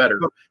whole lot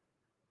better.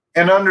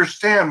 And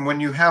understand, when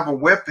you have a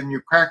whip and you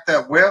crack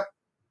that whip,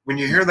 when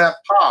you hear that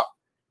pop,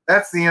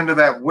 that's the end of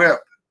that whip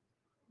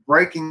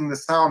breaking the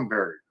sound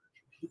barrier.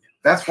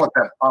 That's what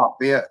that pop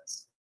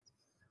is.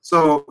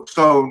 So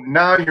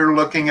now you're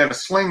looking at a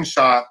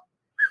slingshot.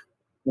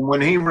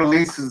 When he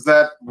releases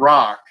that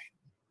rock,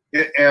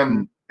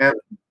 and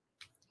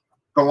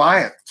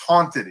Goliath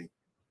taunted him.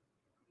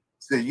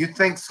 Said, "You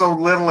think so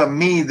little of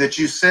me that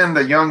you send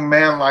a young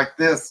man like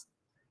this?"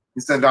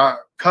 He said,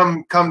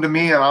 "Come to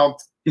me, and I'll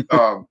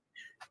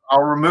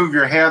remove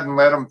your head and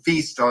let them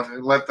feast on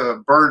it. Let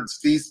the birds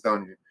feast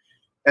on you."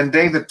 And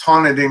David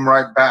taunted him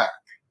right back.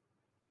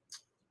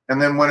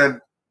 And then when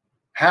it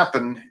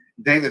happened,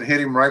 David hit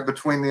him right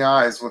between the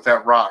eyes with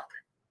that rock.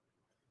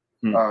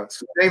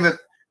 So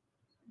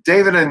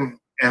David and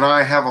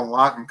I have a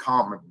lot in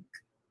common.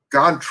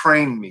 God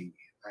trained me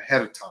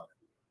ahead of time.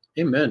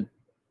 Amen.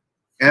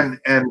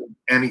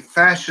 And he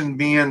fashioned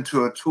me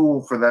into a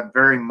tool for that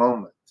very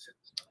moment.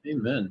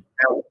 Amen.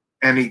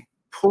 And he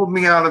pulled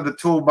me out of the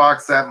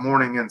toolbox that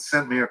morning and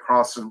sent me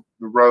across the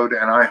road,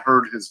 and I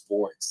heard his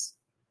voice.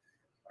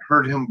 I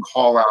heard him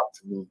call out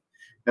to me.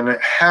 And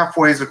at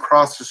halfway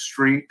across the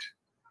street,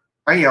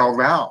 I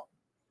yelled out.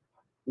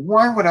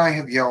 Why would I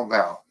have yelled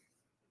out?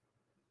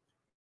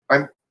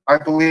 I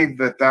believe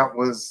that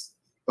was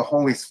the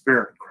Holy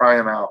Spirit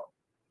crying out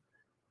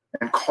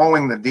and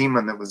calling the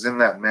demon that was in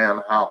that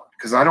man out.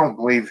 Because I don't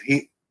believe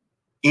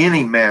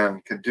any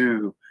man could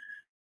do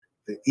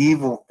the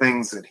evil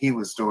things that he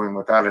was doing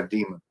without a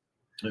demon.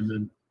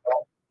 Amen.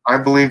 I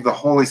believe the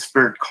Holy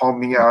Spirit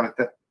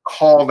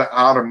called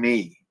out of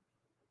me.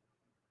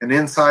 And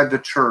inside the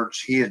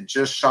church, he had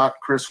just shot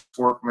Chris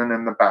Workman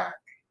in the back.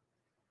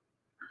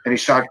 And he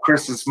shot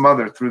Chris's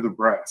mother through the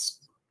breast.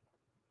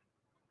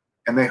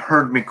 And they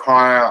heard me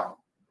cry out.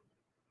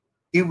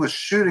 He was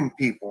shooting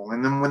people.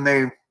 And then when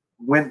they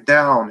went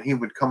down, he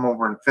would come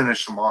over and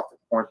finish them off at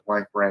point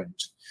blank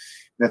range.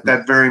 And at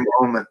that very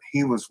moment,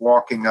 he was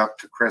walking up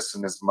to Chris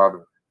and his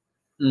mother.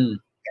 And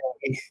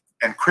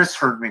Chris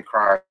heard me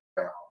cry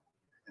out.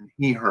 And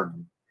he heard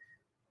me.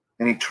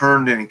 And he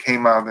turned and he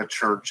came out of the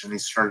church and he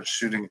started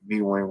shooting at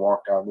me when he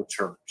walked out of the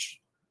church.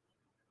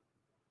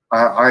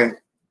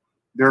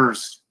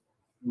 There's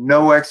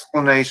no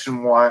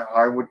explanation why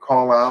I would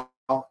call out.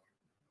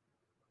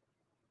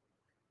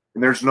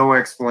 And there's no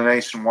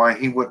explanation why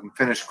he wouldn't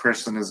finish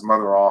Chris and his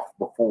mother off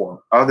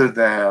before, other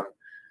than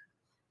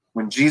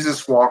when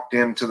Jesus walked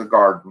into the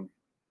garden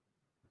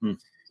and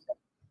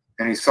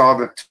he saw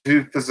the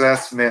two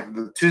possessed men.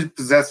 The two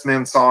possessed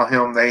men saw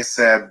him. They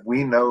said,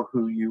 "We know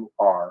who you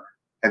are.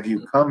 Have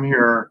you come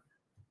here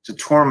to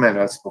torment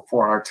us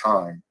before our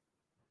time?"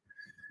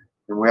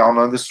 And we all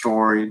know the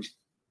story.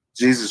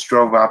 Jesus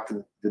drove out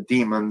the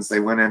demons.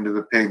 They went into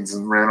the pigs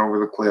and ran over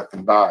the cliff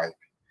and died.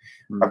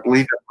 I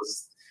believe it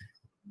was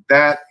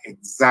that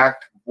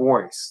exact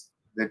voice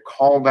that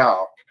called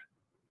out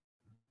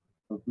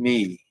of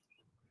me.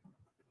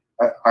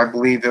 I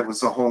believe it was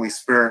the Holy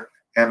Spirit,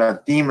 and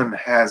a demon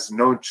has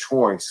no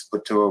choice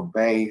but to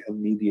obey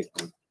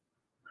immediately.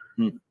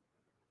 And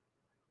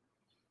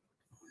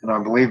I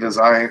believe as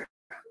I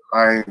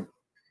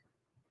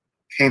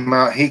came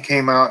out,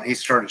 he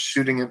started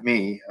shooting at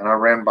me, and I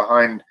ran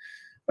behind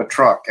a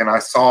truck, and I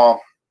saw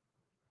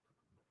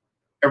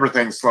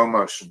everything slow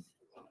motion.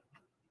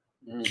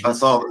 I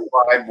saw the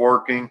slide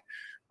working.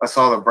 I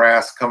saw the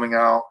brass coming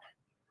out.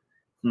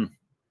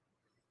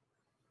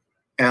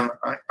 And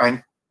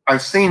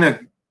I've seen a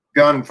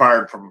gun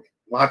fired from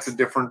lots of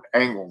different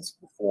angles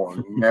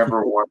before,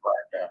 never one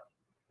like that.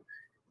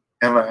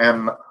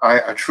 And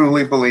I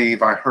truly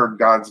believe I heard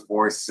God's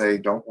voice say,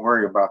 don't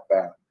worry about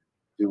that.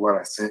 Do what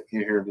I sent you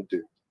here to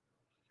do.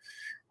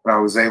 And I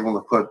was able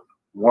to put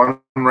one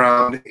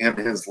round in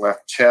his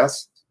left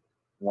chest,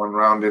 one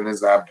round in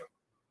his abdomen.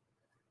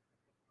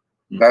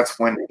 That's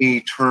when he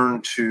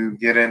turned to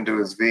get into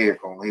his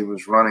vehicle. He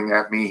was running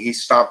at me. He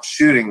stopped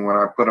shooting when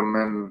I put him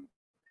in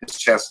his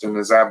chest and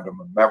his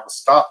abdomen. That was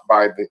stopped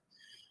by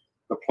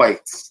the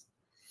plates.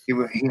 He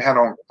had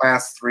on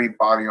Class 3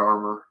 body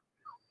armor,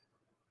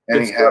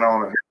 and he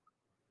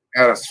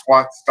had a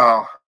SWAT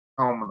style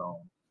helmet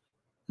on.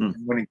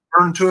 When he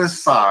turned to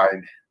his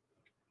side,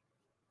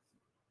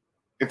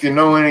 if you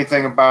know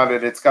anything about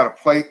it, it's got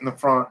a plate in the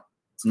front,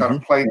 it's got a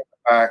plate in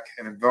the back,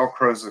 and it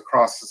velcros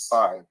across the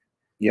side.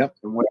 Yep.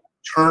 And when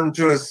he turned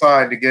to his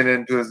side to get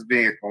into his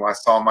vehicle, I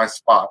saw my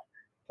spot.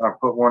 I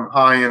put one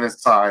high in his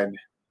side, and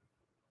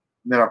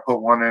then I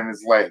put one in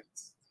his legs.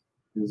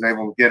 He was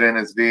able to get in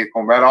his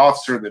vehicle. That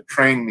officer that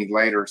trained me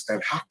later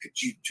said, how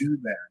could you do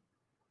that?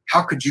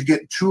 How could you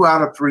get 2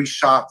 out of 3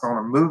 shots on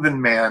a moving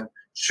man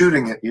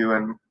shooting at you?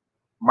 And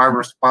my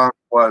response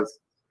was,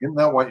 isn't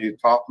that what you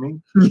taught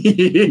me?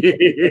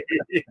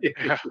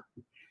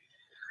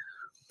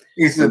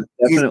 He said,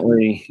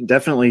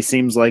 definitely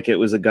seems like it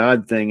was a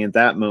God thing at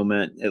that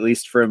moment, at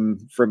least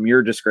from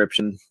your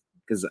description,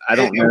 because I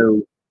don't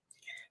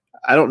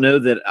know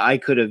that I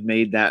could have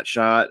made that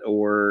shot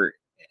or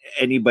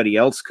anybody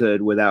else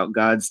could without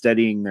God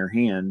steadying their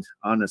hand,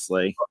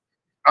 honestly.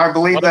 I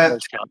believe that.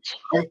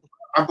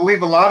 I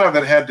believe a lot of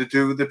it had to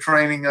do with the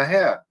training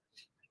ahead.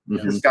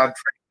 Because God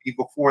trained me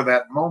before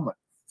that moment.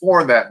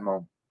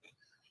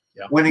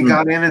 Yeah. When he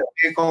got in his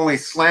vehicle, he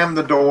slammed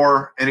the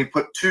door and he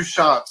put 2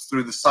 shots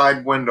through the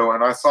side window,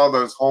 and I saw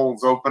those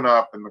holes open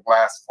up and the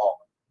glass falling.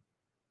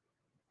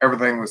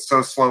 Everything was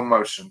so slow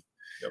motion.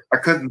 Yep. I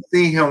couldn't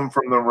see him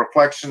from the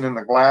reflection in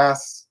the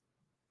glass,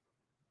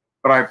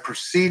 but I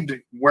perceived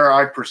where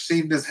I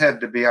perceived his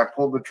head to be. I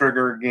pulled the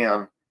trigger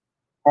again.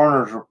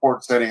 Coroner's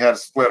report said he had a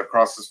split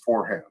across his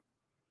forehead.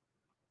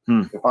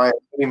 If I had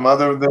hit him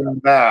other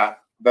than that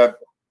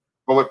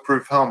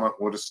bulletproof helmet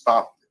would have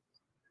stopped it.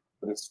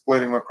 But it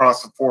split him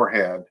across the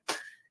forehead.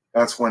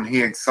 That's when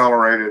he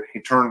accelerated. He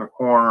turned the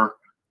corner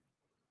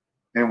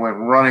and went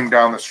running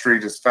down the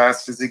street as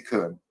fast as he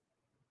could.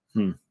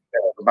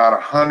 About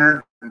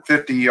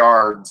 150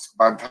 yards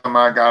by the time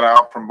I got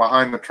out from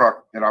behind the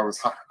truck that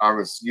I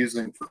was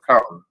using for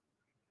cover.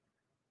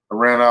 I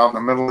ran out in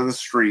the middle of the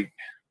street,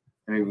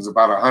 and he was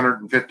about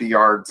 150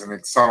 yards and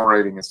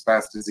accelerating as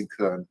fast as he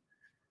could.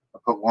 I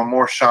put one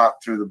more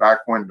shot through the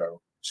back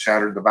window,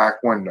 shattered the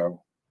back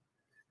window.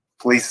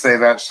 Police say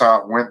that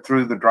shot went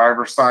through the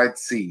driver's side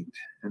seat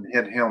and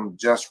hit him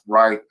just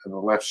right in the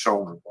left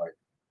shoulder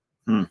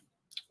blade.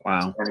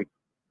 Wow. And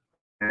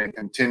he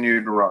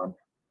continued to run.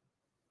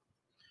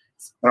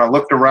 And I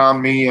looked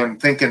around me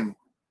and thinking,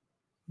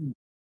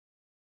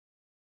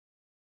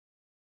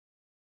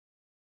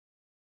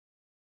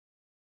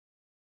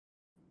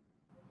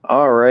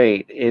 all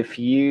right. If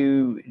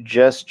you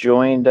just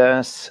joined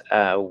us,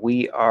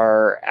 we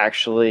are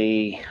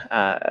actually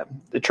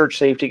the Church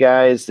Safety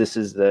Guys. This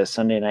is the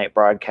Sunday night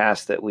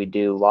broadcast that we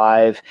do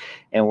live,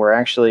 and we're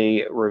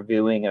actually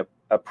reviewing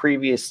a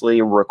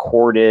previously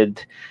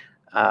recorded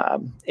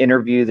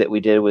interview that we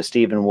did with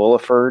Stephen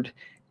Williford.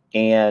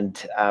 And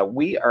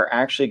we are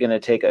actually going to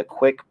take a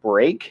quick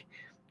break,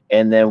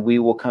 and then we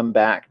will come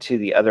back to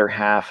the other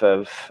half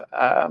of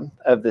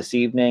this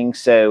evening.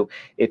 So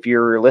if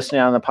you're listening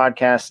on the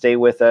podcast, stay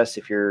with us.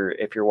 If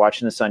you're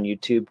watching this on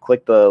YouTube,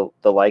 click the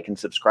like and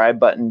subscribe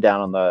button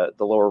down on the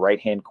lower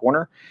right-hand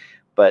corner.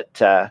 But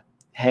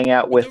hang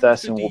out with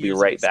us, and we'll be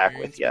right back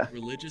with you.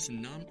 Religious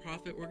and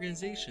nonprofit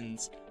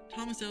organizations,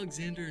 Thomas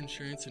Alexander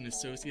Insurance and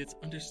Associates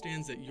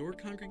understands that your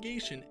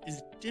congregation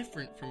is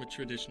different from a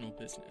traditional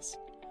business.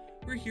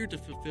 We're here to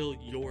fulfill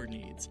your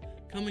needs,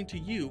 coming to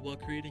you while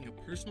creating a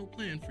personal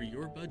plan for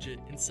your budget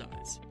and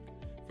size.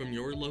 From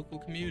your local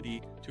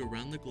community to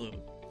around the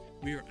globe,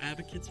 we are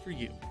advocates for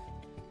you.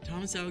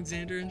 Thomas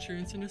Alexander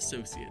Insurance and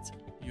Associates,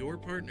 your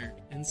partner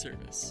in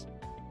service.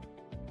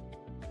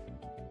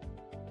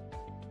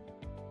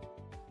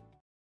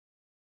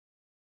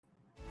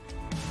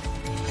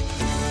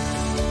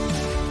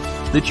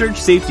 The Church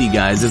Safety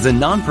Guys is a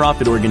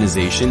nonprofit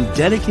organization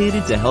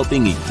dedicated to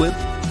helping equip,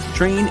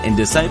 train, and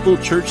disciple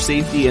church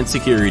safety and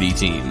security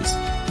teams.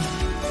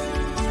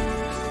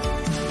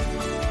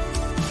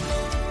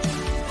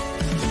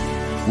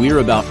 We are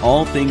about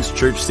all things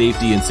church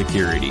safety and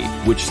security,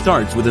 which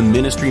starts with a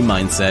ministry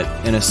mindset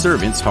and a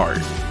servant's heart.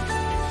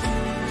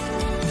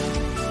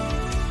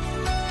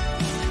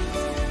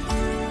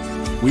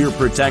 We are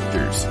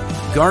protectors,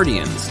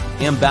 guardians,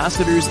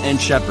 ambassadors, and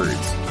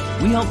shepherds.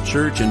 We help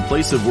church and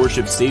place of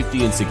worship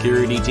safety and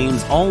security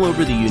teams all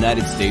over the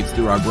United States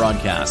through our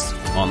broadcasts,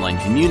 online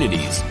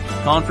communities,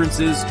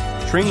 conferences,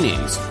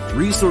 trainings,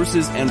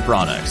 resources, and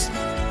products.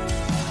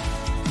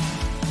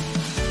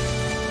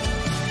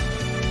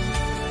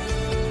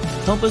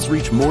 Help us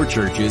reach more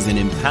churches in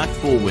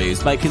impactful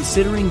ways by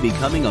considering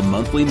becoming a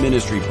monthly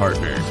ministry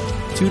partner.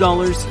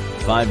 $2,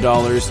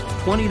 $5,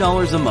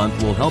 $20 a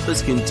month will help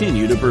us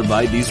continue to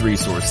provide these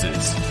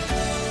resources.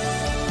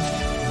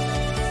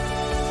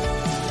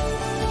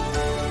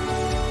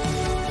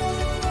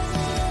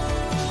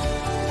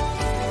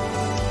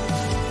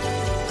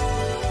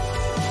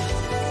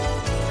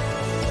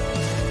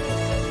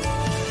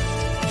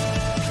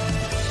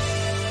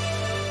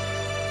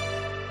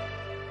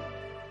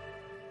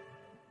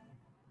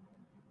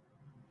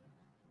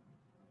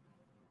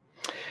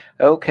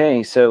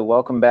 Okay, so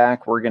welcome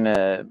back. We're going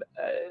to,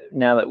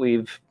 now that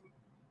we've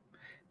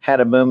had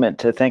a moment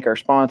to thank our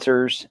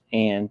sponsors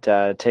and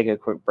take a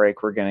quick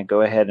break, we're going to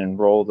go ahead and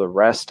roll the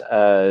rest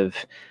of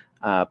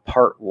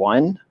part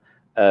one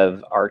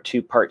of our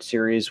two-part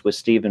series with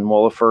Stephen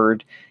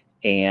Willeford,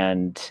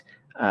 and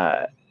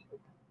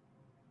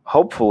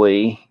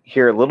hopefully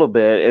here a little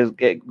bit,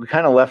 we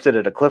kind of left it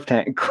at a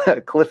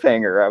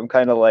cliffhanger. I'm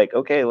kind of like,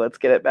 okay, let's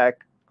get it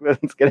back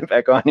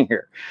on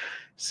here.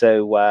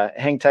 So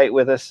hang tight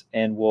with us,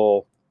 and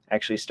we'll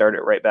actually start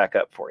it right back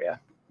up for you.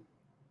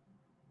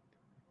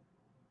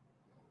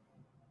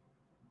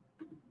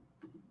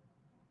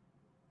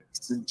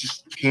 It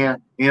just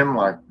can't end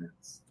like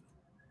this.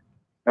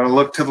 And I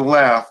looked to the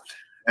left,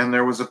 and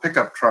there was a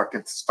pickup truck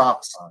at the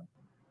stop sign.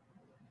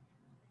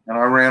 And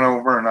I ran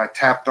over and I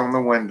tapped on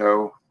the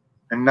window.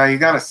 And now you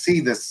got to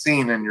see this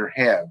scene in your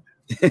head.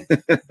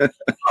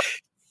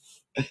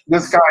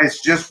 This guy's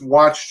just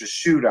watched a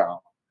shootout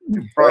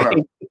in front of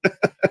him.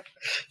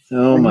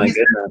 Oh my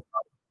goodness.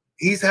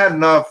 He's had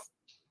enough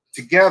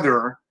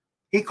together.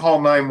 He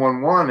called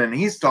 911 and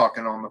he's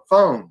talking on the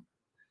phone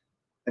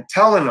and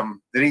telling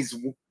them that he's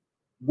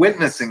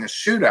witnessing a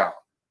shootout.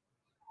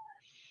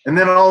 And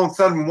then all of a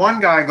sudden one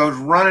guy goes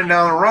running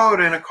down the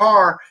road in a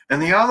car,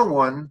 and the other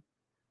one,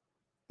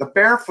 the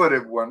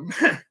barefooted one,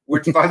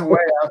 which by the way,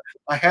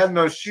 I had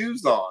no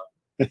shoes on.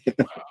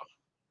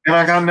 And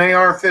I got an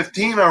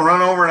AR-15. I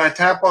run over and I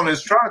tap on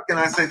his truck and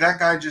I say, that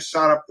guy just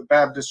shot up the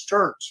Baptist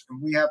church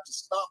and we have to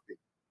stop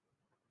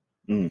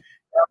him.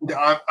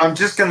 I'm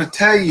just going to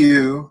tell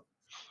you,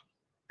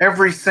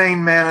 every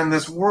sane man in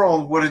this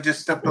world would have just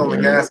stepped on the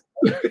gas.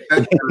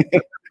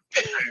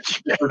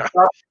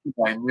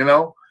 You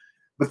know?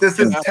 But this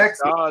is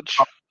Texas.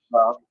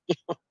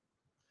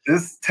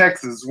 This is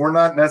Texas. We're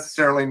not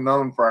necessarily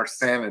known for our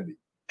sanity.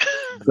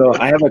 So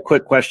I have a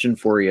quick question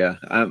for you.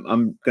 I'm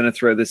going to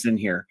throw this in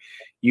here.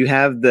 You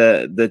have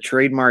the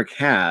trademark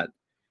hat.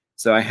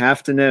 So I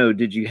have to know,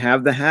 did you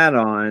have the hat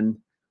on,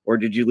 or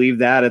did you leave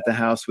that at the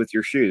house with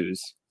your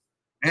shoes?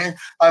 I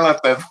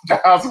left that at the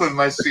house with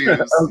my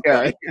shoes.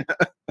 Okay.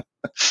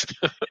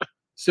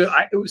 So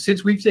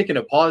since we've taken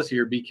a pause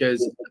here,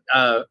 because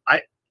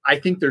I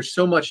think there's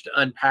so much to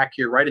unpack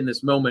here right in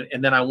this moment,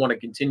 and then I want to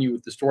continue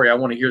with the story. I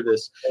want to hear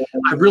this.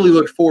 I really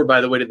look forward, by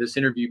the way, to this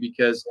interview,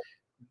 because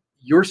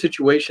your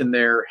situation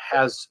there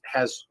has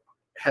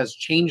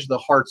changed the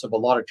hearts of a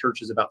lot of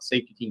churches about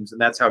safety teams,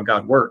 and that's how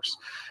God works.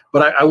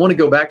 But I want to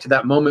go back to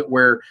that moment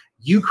where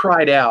you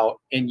cried out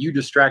and you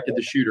distracted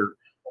the shooter,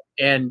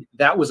 and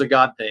that was a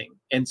God thing.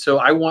 And so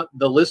I want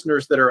the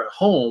listeners that are at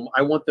home,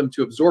 I want them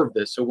to absorb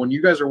this. So when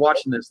you guys are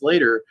watching this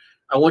later,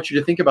 I want you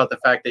to think about the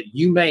fact that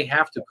you may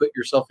have to put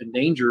yourself in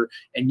danger,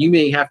 and you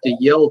may have to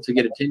yell to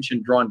get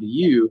attention drawn to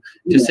you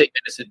to save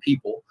innocent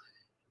people.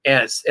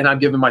 And I'm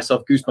giving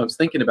myself goosebumps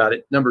thinking about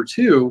it. Number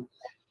two,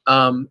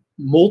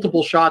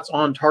 multiple shots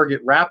on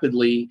target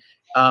rapidly,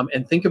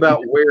 and think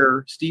about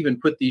where Stephen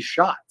put these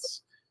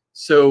shots.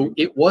 So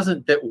it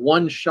wasn't that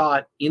one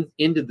shot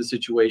ended the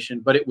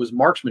situation, but it was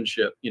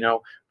marksmanship. You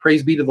know,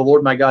 praise be to the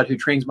Lord my God who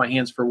trains my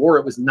hands for war.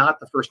 It was not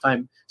the first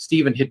time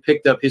Stephen had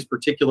picked up his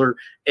particular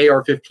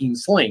AR-15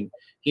 sling.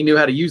 He knew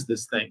how to use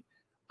this thing.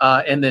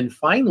 And then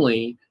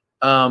finally,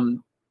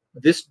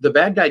 the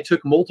bad guy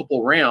took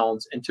multiple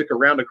rounds and took a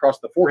round across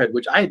the forehead,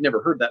 which I had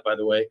never heard that, by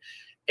the way.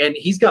 And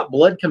he's got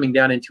blood coming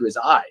down into his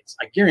eyes.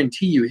 I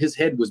guarantee you his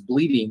head was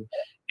bleeding,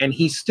 and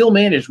he still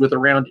managed, with a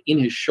round in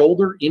his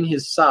shoulder, in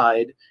his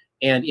side,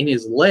 and in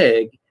his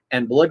leg,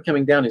 and blood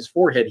coming down his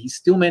forehead, he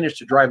still managed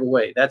to drive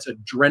away. That's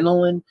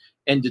adrenaline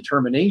and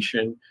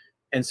determination.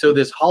 And so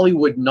this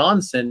Hollywood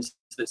nonsense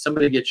that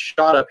somebody gets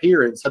shot up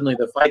here and suddenly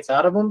the fight's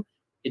out of them,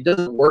 it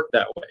doesn't work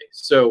that way.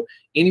 So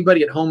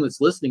anybody at home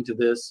that's listening to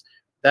this,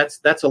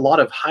 that's a lot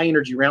of high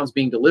energy rounds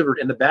being delivered,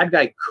 and the bad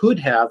guy could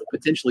have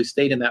potentially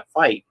stayed in that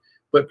fight,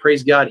 but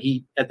praise God,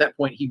 at that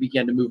point he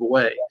began to move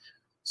away.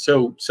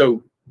 So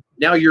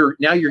now you're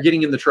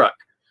getting in the truck.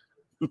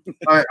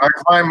 I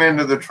climb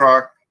into the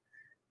truck,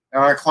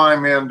 and I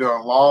climb into a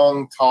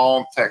long,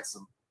 tall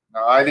Texan.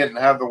 Now, I didn't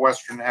have the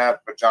Western hat,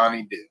 but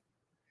Johnny did.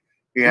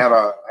 He had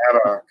a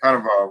kind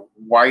of a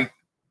white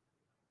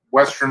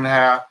Western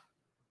hat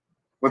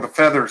with a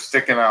feather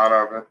sticking out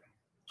of it,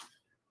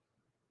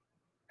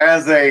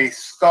 has a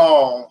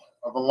skull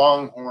of a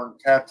longhorn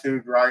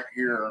tattooed right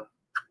here,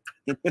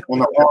 on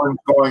the horns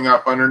going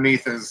up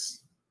underneath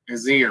his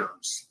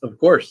ears. Of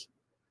course.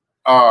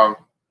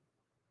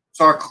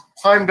 So I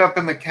climbed up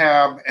in the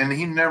cab, and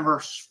he never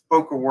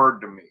spoke a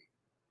word to me.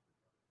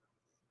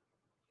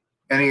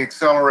 And he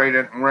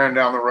accelerated and ran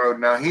down the road.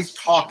 Now he's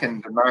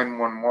talking to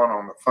 911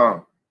 on the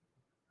phone.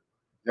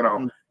 you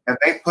know. And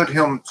they put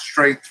him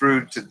straight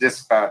through to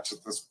dispatch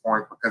at this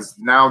point because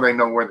now they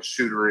know where the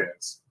shooter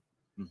is.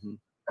 And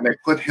they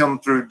put him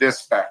through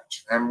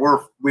dispatch. And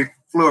we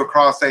flew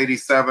across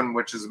 87,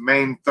 which is a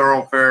main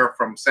thoroughfare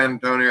from San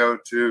Antonio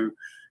to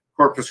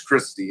Corpus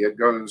Christi. It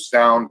goes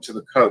down to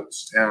the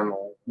coast, and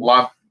a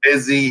lot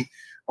busy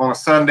on a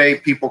Sunday,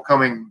 people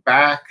coming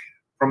back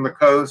from the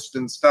coast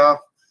and stuff.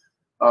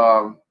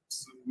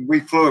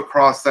 We flew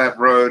across that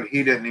road.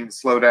 He didn't even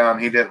slow down.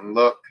 He didn't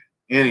look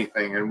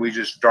anything, and we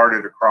just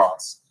darted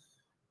across.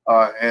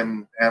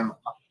 And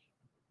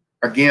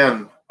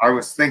again, I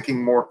was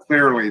thinking more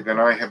clearly than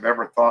I have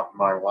ever thought in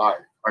my life.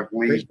 I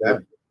believe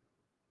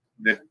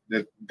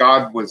that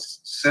God was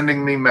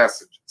sending me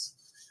messages.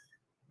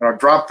 And I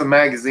dropped the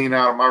magazine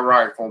out of my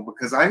rifle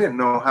because I didn't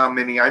know how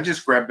many. I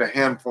just grabbed a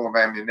handful of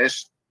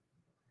ammunition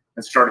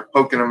and started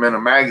poking them in a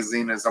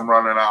magazine as I'm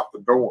running out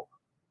the door.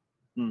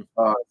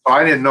 So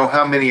I didn't know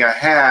how many I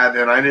had,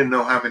 and I didn't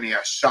know how many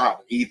I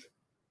shot either.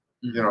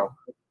 You know,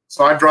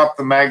 so I dropped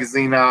the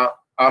magazine out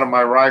of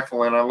my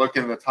rifle, and I look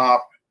in the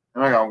top,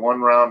 and I got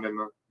one round in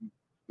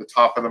the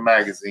top of the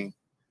magazine.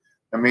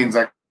 That means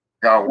I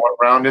got one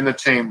round in the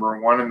chamber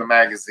and one in the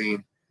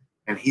magazine,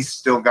 and he's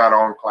still got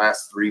on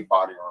Class 3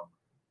 body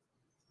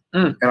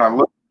armor. And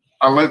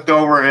I looked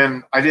over,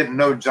 and I didn't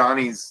know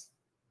Johnny's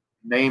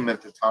name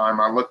at the time.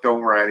 I looked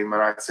over at him,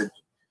 and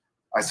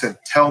I said,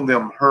 tell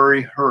them,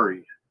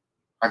 hurry,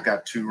 I've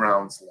got 2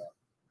 rounds left.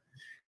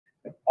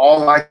 And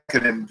all I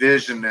could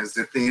envision is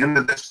at the end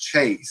of this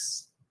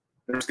chase,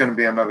 there's going to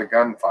be another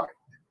gunfight.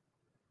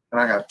 And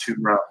I got 2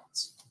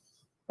 rounds.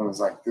 I was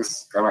like, this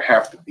is going to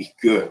have to be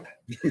good.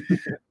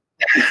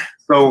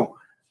 So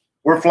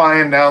we're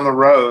flying down the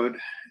road,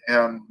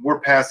 and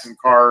we're passing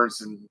cars,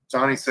 and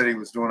Johnny said he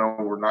was doing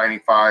over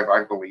 95.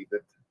 I believe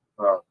it.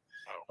 I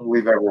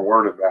believe every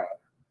word of that.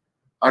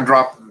 I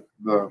dropped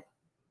the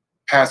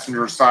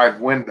passenger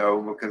side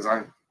window because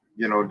I,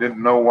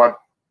 didn't know what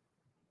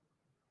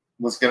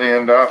was going to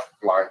end up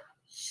like.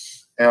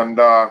 And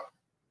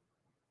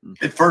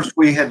at first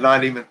we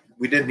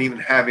didn't even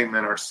have him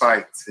in our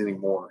sights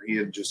anymore. He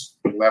had just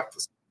left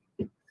us.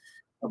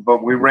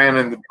 But we ran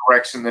in the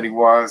direction that he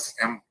was,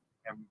 and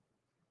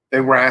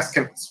they were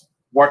asking us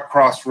what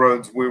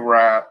crossroads we were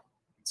at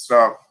and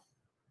stuff.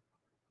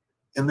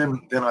 And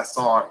then I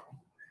saw him.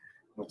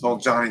 I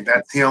told Johnny,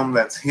 that's him.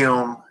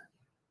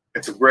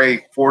 It's a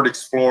gray Ford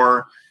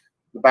Explorer.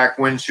 The back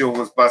windshield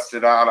was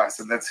busted out. I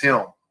said, that's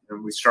him.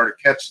 And we started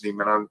catching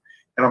him. And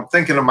I'm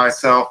thinking to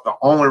myself, the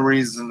only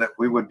reason that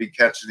we would be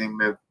catching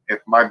him if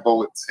my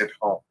bullets hit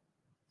home.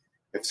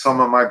 If some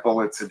of my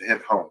bullets had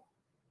hit home.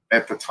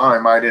 At the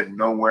time, I didn't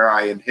know where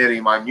I had hit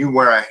him. I knew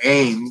where I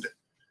aimed,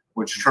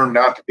 which turned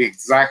out to be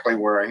exactly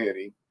where I hit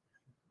him.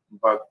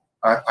 But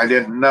I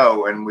didn't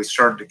know, and we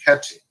started to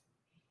catch him.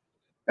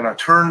 And I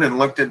turned and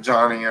looked at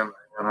Johnny, and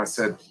I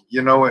said,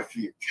 if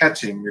you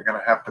catch him, you're going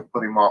to have to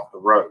put him off the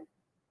road.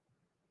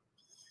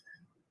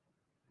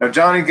 Now,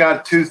 Johnny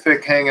got a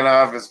toothpick hanging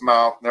out of his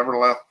mouth, never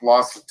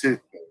lost a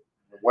toothpick,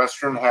 the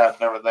Western hat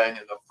and everything.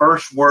 And the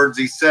first words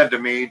he said to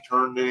me, he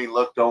turned and he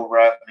looked over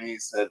at me, he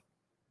said,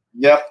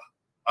 yep,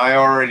 I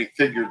already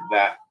figured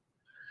that.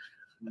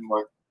 I'm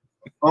like,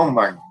 oh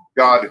my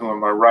God, who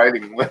am I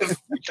riding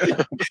with?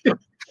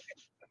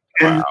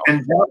 Wow.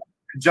 And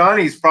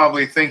Johnny's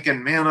probably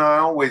thinking, man, I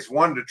always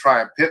wanted to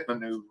try a pit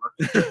maneuver.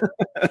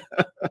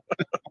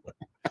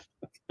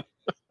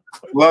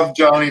 Love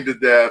Johnny to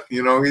death.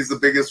 He's the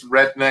biggest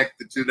redneck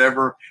that you'd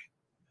ever,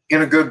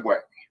 in a good way.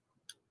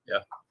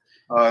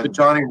 Yeah.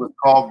 Johnny was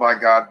called by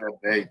God that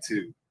day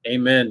too.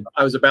 Amen.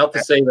 I was about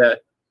to say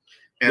that.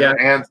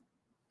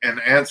 And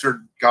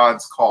answered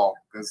God's call.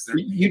 Because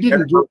you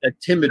didn't get a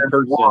timid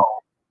person.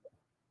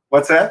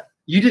 What's that?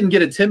 You didn't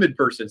get a timid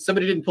person.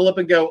 Somebody didn't pull up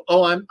and go,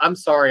 oh, I'm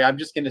sorry. I'm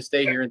just going to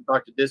stay here and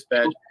talk to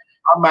dispatch.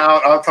 I'm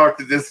out. I'll talk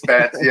to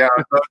dispatch. Yeah.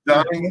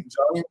 Johnny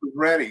was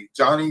ready.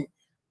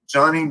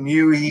 Johnny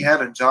knew he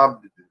had a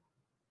job to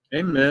do.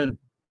 Amen.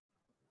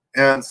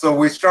 And so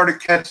we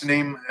started catching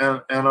him,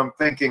 and I'm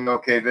thinking,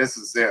 okay, this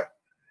is it.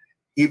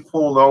 He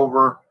pulled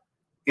over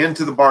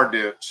into the bar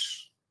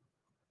ditch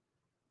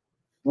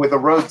with a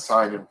road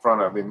sign in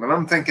front of him. And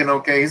I'm thinking,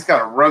 okay, he's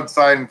got a road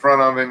sign in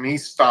front of him. He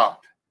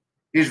stopped.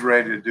 He's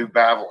ready to do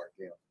battle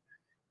again.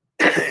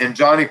 And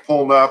Johnny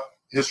pulled up,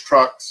 his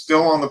truck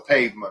still on the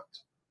pavement,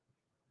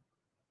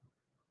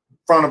 in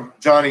front of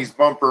Johnny's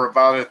bumper,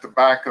 about at the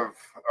back of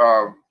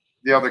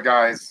the other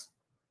guy's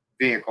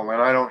vehicle.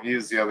 And I don't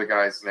use the other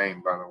guy's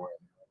name, by the way.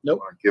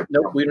 Nope,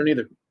 we don't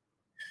either.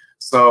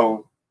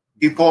 So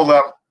he pulled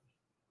up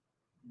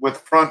with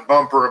front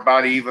bumper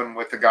about even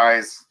with the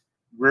guy's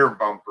rear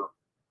bumper.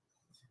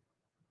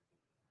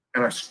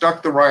 And I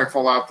stuck the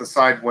rifle out the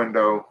side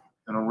window,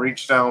 and I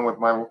reached down with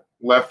my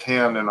left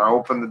hand, and I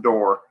opened the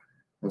door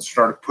and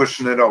started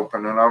pushing it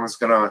open. And I was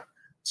going to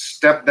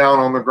step down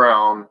on the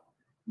ground,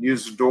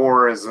 use the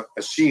door as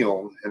a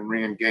shield, and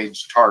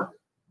re-engage target.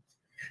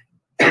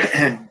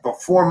 And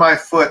before my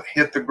foot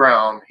hit the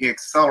ground, he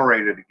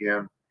accelerated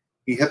again.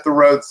 He hit the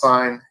road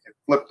sign, it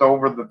flipped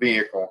over the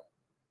vehicle,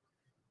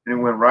 and and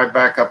he went right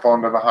back up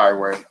onto the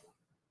highway.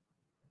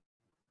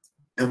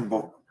 And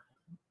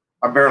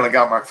I barely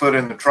got my foot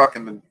in the truck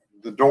and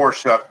the door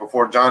shut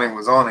before Johnny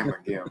was on him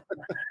again.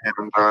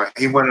 And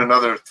he went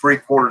another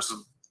 3/4 of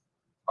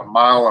a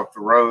mile up the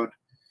road,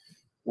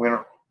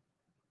 went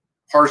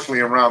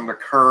partially around the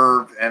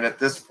curve, and at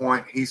this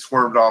point he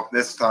swerved off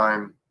this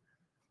time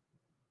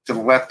to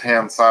the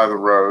left-hand side of the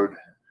road,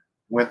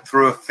 went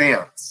through a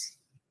fence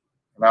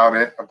and out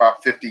at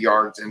about 50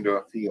 yards into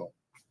a field.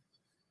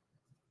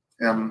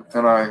 And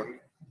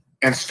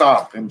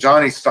stopped, and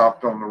Johnny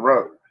stopped on the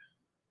road.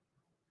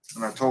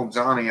 And I told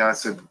Johnny, I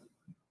said,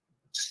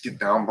 just get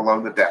down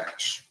below the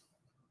dash.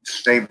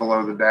 Stay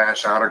below the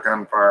dash, out of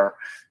gunfire.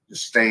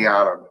 Just stay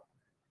out of it.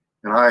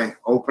 And I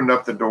opened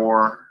up the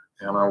door,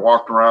 and I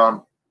walked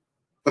around,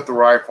 put the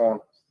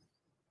rifle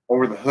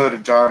over the hood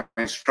of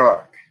Johnny's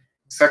truck.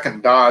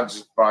 Second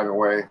Dodge, by the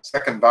way,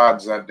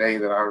 that day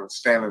that I was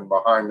standing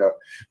behind a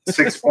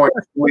 6.2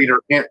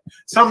 liter.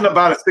 Something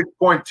about a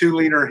 6.2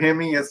 liter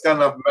Hemi. It's got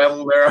enough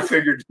metal there. I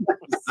figured.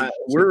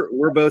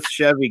 We're both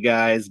Chevy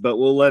guys, but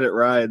we'll let it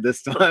ride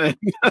this time.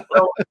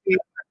 Well,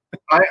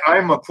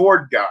 I'm a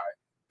Ford guy,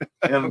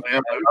 and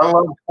I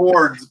love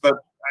Fords, but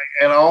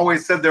I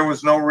always said there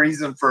was no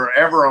reason for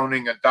ever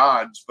owning a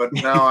Dodge. But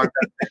now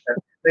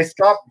they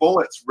stop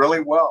bullets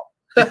really well.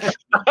 They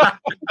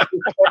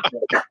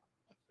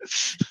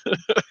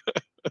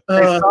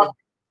stopped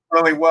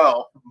really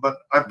well, but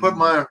I put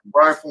my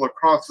rifle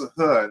across the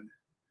hood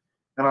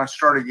and I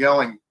started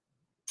yelling,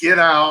 "Get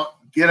out,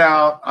 get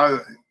out."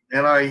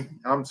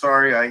 I'm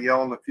sorry, I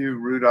yelled a few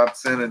rude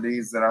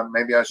obscenities that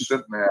maybe I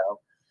shouldn't have.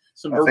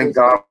 I think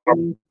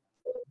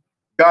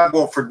God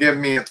will forgive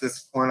me at this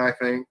point, I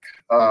think.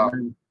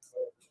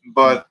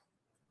 But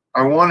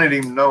I wanted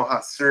him to know how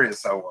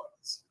serious I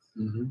was.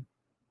 Mm-hmm.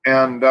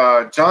 And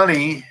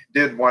Johnny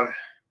did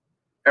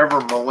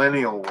whatever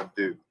millennial would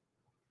do.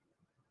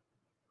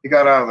 He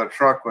got out of the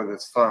truck with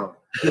his phone.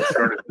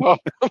 Oh,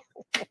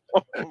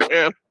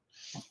 man.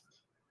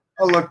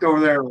 I looked over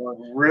there and went,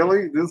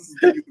 really? This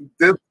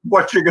is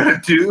what you're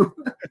going to do?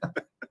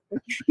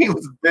 He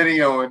was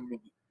videoing me.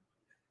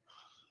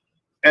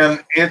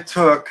 And it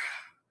took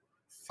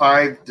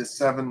 5 to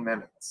 7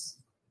 minutes.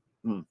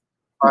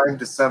 5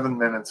 to 7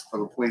 minutes for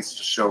the police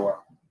to show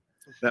up.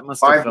 That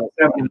must have felt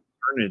like an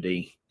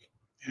eternity.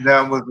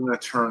 That was an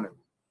eternity.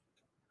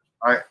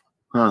 I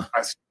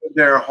stood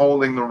there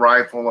holding the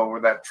rifle over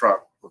that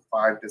truck for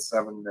 5 to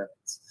 7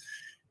 minutes.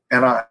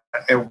 And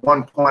at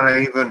one point,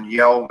 I even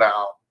yelled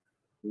out,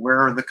 "Where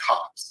are the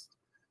cops?"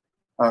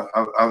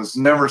 I was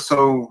never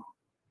so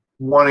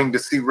wanting to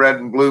see red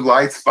and blue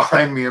lights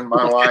behind me in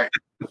my life.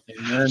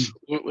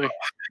 Absolutely.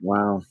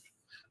 Wow.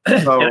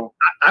 So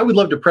I would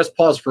love to press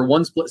pause for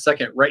one split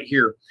second right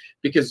here,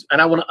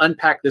 and I want to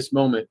unpack this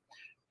moment,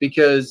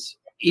 because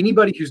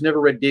anybody who's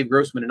never read Dave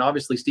Grossman, and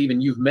obviously,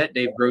 Stephen, you've met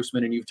Dave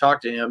Grossman and you've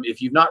talked to him.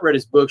 If you've not read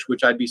his books,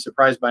 which I'd be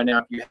surprised by now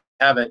if you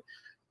haven't,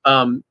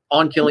 On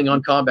Killing,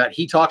 On Combat,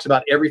 he talks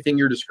about everything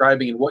you're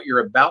describing and what you're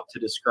about to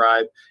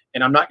describe.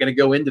 And I'm not going to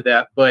go into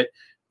that, but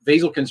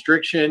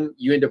vasoconstriction,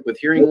 you end up with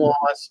hearing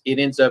loss. It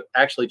ends up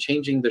actually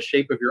changing the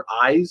shape of your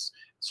eyes.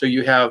 So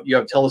you have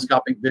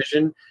telescopic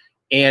vision,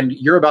 and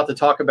you're about to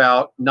talk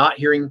about not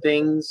hearing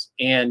things,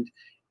 and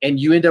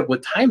you end up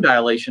with time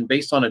dilation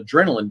based on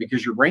adrenaline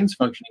because your brain's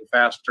functioning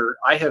faster.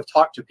 I have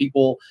talked to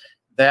people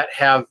that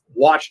have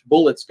watched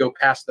bullets go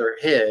past their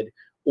head,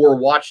 or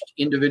watched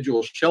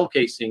individual shell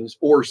casings,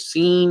 or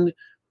seen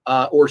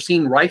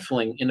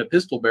rifling in a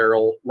pistol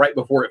barrel right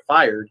before it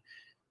fired.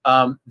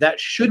 That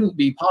shouldn't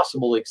be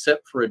possible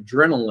except for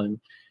adrenaline.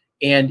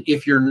 And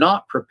if you're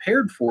not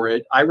prepared for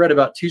it, I read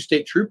about 2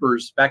 state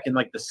troopers back in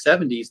like the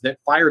 70s that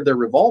fired their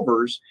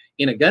revolvers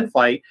in a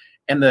gunfight.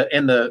 And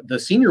the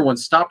senior one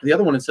stopped the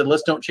other one and said,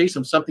 "Let's don't chase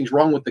them. Something's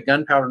wrong with the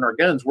gunpowder in our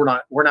guns. We're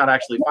not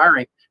actually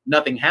firing."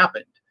 Nothing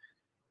happened.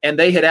 And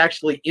they had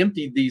actually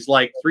emptied these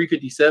like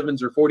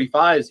 357s or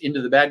 45s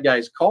into the bad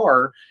guy's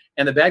car.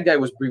 And the bad guy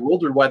was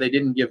bewildered why they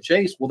didn't give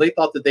chase. Well, they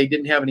thought that they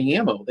didn't have any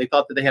ammo. They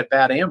thought that they had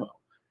bad ammo.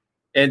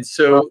 And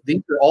so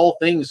these are all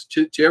things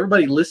to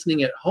everybody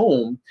listening at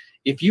home.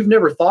 If you've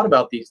never thought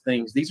about these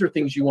things, these are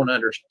things you want to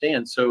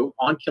understand. So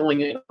On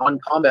Killing, On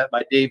Combat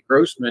by Dave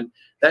Grossman,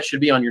 that should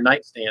be on your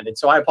nightstand. And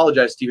so I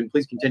apologize, Stephen.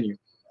 Please continue.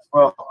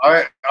 Well,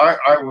 I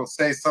will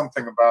say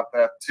something about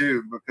that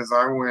too, because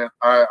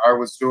I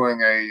was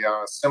doing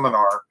a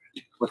seminar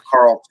with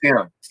Carl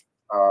Tinn,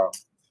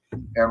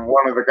 and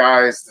one of the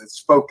guys that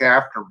spoke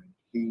after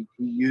me,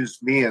 he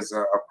used me as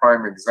a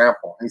prime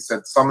example. He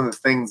said some of the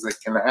things that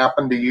can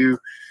happen to you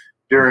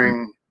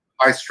during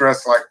high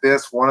stress like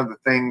this, one of the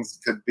things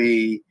could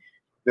be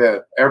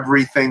that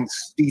everything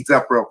speeds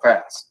up real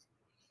fast.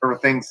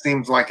 Everything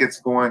seems like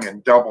it's going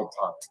in double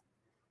time.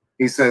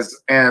 He says,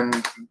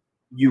 and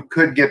you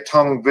could get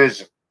tunnel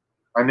vision.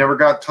 I never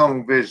got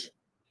tunnel vision.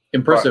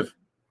 Impressive.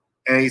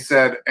 And he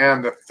said,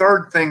 and the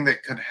third thing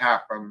that could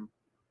happen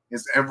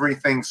is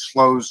everything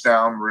slows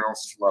down real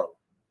slow.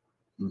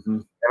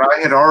 Mm-hmm. And I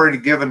had already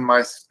given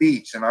my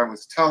speech, and I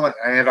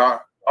had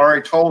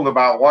already told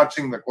about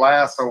watching the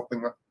glass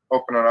open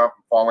it up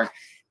and falling.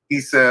 he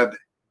said,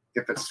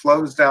 if it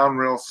slows down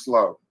real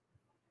slow,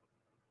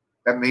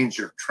 that means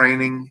your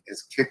training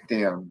is kicked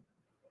in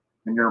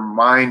and your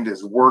mind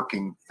is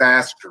working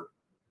faster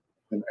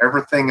than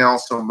everything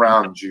else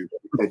around you.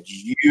 That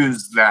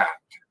use that.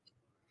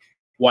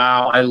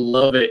 Wow, I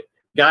love it.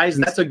 Guys,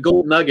 that's a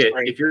gold nugget.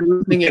 If you're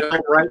listening at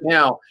home right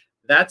now,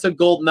 that's a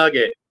gold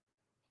nugget.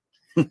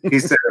 He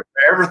said, if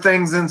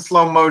everything's in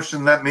slow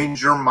motion, that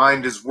means your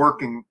mind is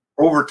working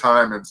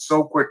overtime and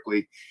so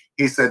quickly.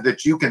 He said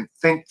that you can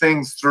think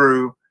things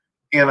through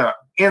in an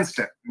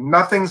instant.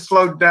 Nothing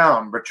slowed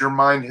down, but your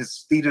mind has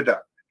speeded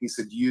up. He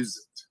said, use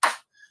it.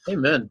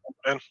 Amen.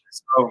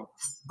 So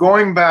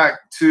going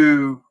back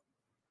to,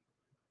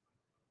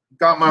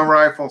 got my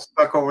rifle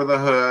stuck over the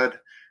hood,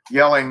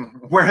 yelling,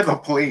 where are the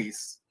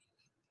police?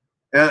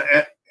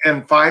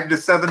 And 5 to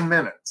 7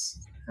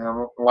 minutes.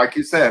 Like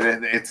you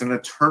said, it's an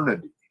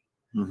eternity.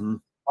 Mm-hmm.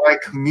 My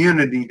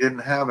community didn't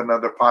have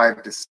another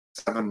 5 to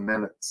 7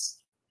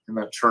 minutes in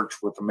that church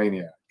with the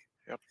maniac.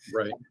 Yep.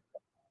 Right.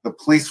 The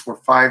police were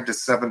 5 to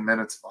 7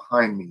 minutes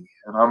behind me,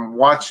 and I'm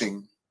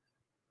watching,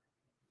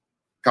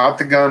 got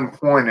the gun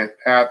pointed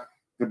at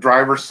the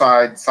driver's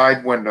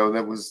side window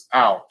that was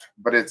out,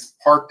 but it's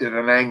parked at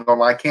an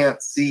angle I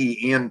can't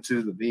see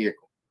into the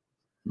vehicle.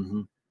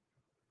 Mm-hmm.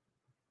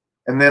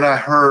 And then I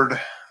heard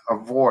a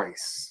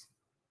voice.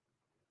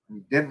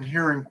 Didn't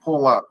hear him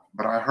pull up,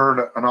 but I heard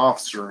an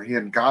officer. He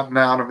had gotten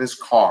out of his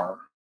car,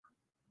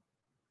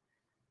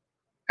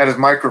 had his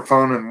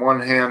microphone in one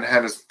hand,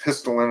 had his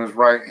pistol in his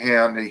right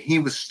hand, and he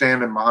was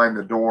standing behind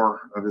the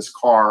door of his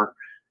car.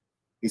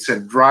 He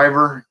said,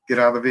 driver, get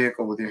out of the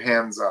vehicle with your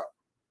hands up.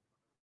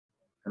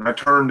 And I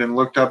turned and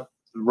looked up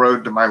the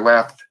road to my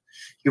left.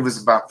 He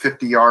was about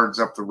 50 yards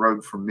up the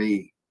road from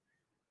me.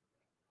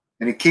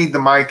 And he keyed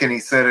the mic and he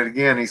said it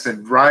again. He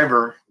said,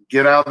 driver,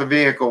 get out of the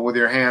vehicle with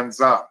your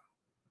hands up.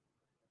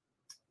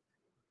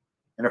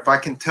 And if I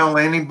can tell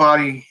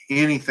anybody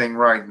anything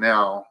right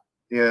now,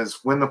 is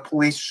when the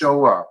police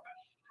show up,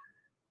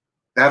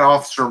 that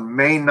officer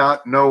may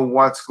not know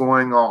what's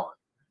going on.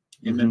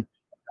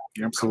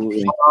 Mm-hmm.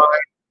 Absolutely.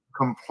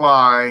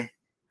 Comply.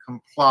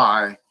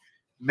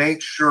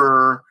 Make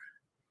sure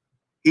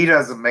he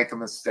doesn't make a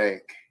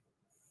mistake.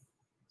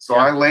 So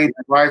I laid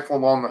the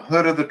rifle on the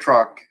hood of the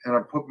truck and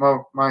I put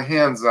my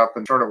hands up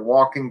and started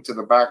walking to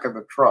the back of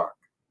the truck.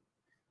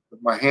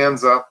 With my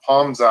hands up,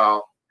 palms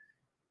out.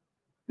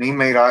 And he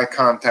made eye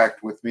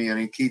contact with me and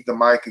he keyed the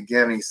mic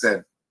again. He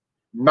said,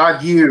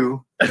 not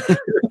you.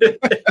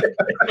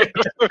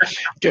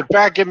 Get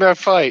back in that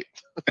fight.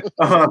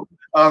 I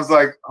was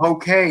like,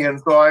 okay.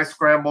 And so I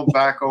scrambled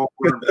back over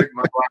and picked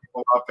my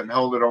rifle up and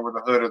held it over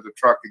the hood of the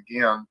truck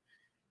again.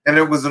 And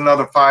it was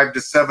another 5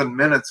 to 7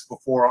 minutes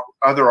before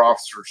other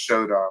officers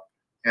showed up.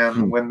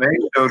 And when they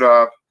showed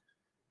up,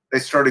 they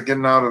started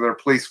getting out of their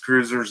police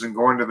cruisers and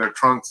going to their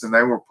trunks, and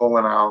they were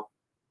pulling out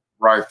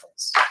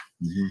rifles.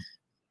 Mm-hmm.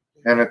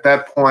 And at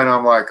that point,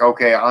 I'm like,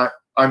 okay,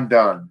 I'm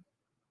done.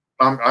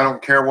 I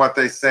don't care what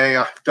they say.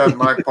 I've done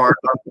my part.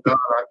 I'm done.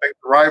 I picked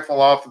the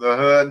rifle off of the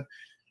hood,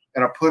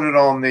 and I put it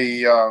on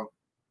the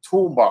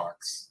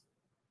toolbox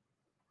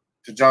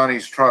to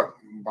Johnny's truck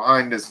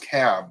behind his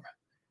cab.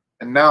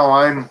 And now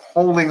I'm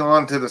holding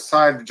on to the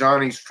side of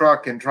Johnny's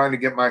truck and trying to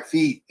get my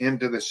feet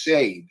into the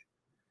shade.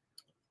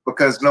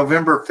 Because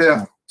November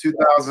 5th,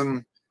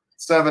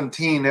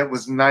 2017, it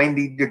was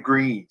 90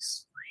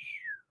 degrees.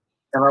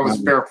 And I was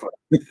barefoot.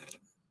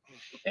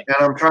 And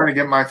I'm trying to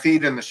get my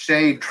feet in the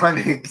shade,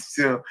 and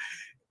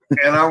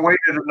I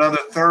waited another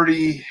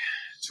 30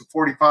 to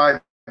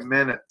 45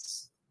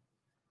 minutes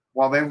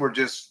while they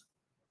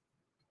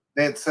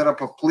had set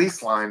up a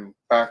police line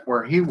back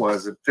where he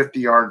was at 50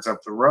 yards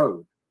up the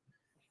road.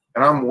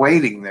 And I'm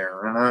waiting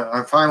there. And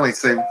I finally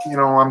say,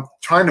 I'm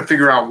trying to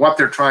figure out what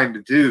they're trying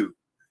to do.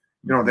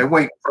 They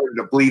wait for it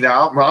to bleed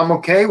out. Well, I'm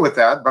okay with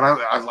that, but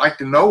I'd like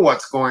to know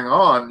what's going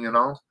on,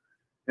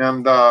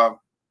 And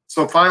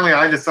so finally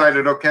I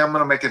decided, okay, I'm going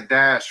to make a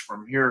dash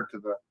from here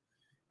to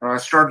and I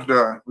started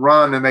to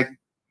run, and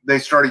they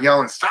started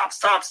yelling, stop,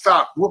 stop,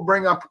 stop. We'll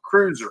bring up a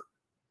cruiser.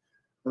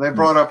 And they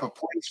brought up a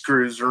police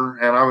cruiser,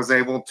 and I was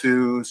able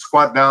to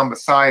squat down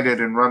beside it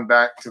and run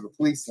back to the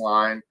police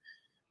line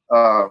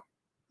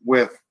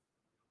with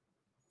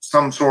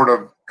some sort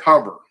of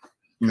cover,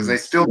 because they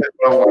still didn't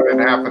know what had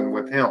happened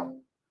with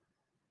him.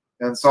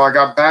 And so I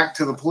got back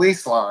to the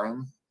police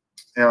line,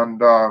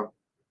 and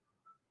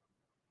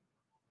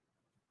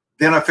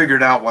then I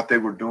figured out what they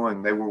were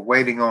doing. They were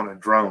waiting on a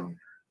drone.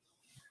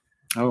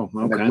 Oh,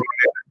 okay.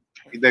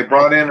 They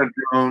brought in a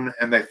drone,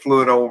 and they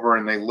flew it over,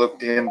 and they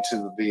looked into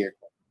the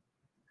vehicle.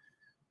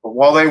 But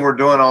while they were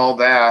doing all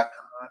that,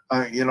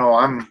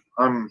 I'm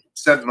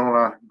sitting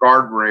on a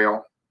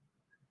guardrail.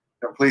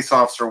 A police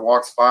officer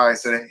walks by. I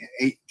said,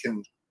 hey,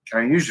 can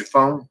I use your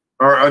phone?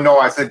 Or no,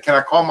 I said, can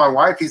I call my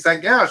wife? He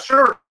said, yeah,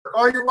 sure,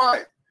 call your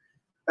wife.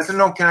 I said,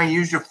 no, can I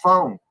use your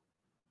phone?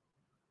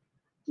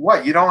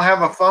 What, you don't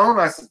have a phone?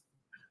 I said,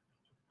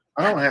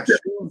 I don't have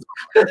shoes.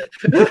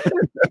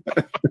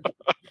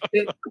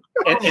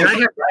 And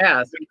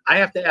I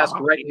have to ask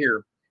right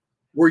here,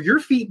 were your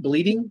feet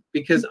bleeding?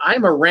 Because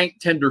I'm a rank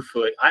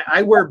tenderfoot.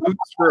 I wear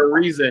boots for a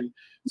reason.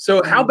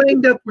 So how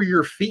banged up were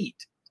your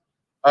feet?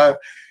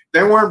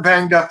 They weren't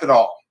banged up at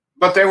all,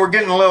 but they were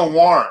getting a little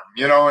warm,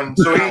 and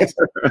so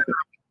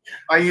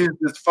I used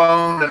his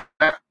phone, and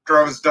after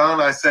I was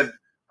done, I said,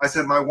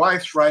 my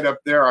wife's right up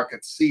there. I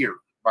could see her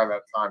by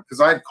that time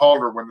because I had called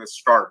her when this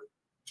started,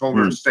 told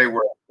her to stay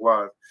where I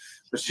was.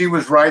 But she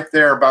was right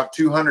there about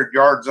 200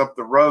 yards up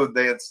the road.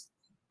 They had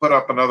put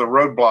up another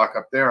roadblock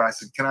up there. I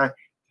said, can I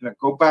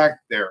go back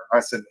there? I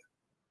said,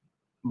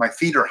 my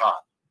feet are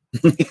hot.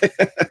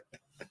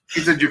 He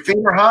said, your feet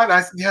are hot?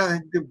 I said, yeah,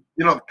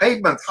 the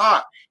pavement's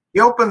hot. He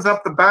opens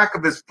up the back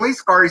of his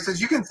police car. He says,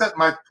 you can sit in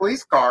my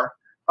police car.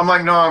 I'm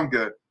like, no, I'm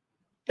good.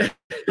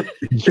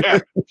 Yeah.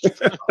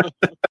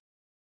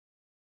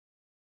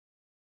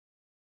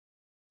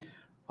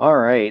 All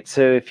right.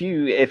 So if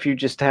you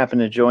just happen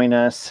to join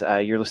us,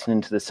 you're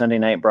listening to the Sunday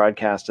night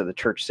broadcast of the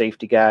Church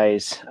Safety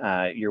Guys.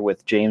 You're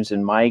with James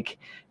and Mike.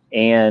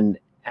 And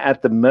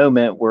at the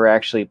moment, we're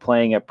actually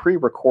playing a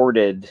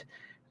pre-recorded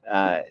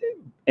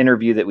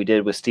interview that we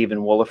did with Stephen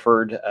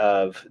Williford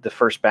of the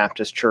First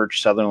Baptist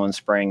Church, Sutherland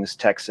Springs,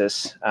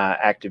 Texas,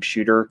 active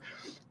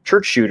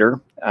church shooter,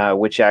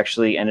 which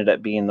actually ended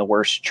up being the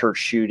worst church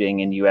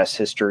shooting in U.S.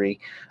 history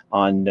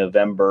on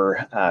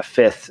November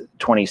 5th,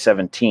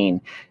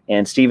 2017.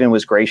 And Stephen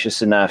was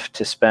gracious enough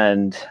to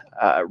spend,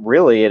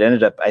 really, it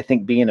ended up, I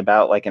think, being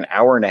about like an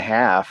hour and a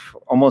half,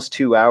 almost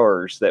 2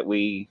 hours that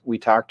we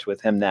talked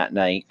with him that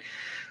night.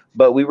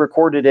 But we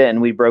recorded it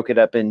and we broke it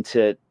up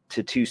into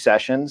 2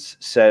 sessions.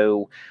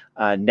 So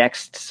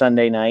next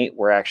Sunday night,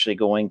 we're actually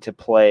going to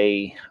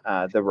play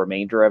the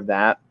remainder of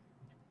that.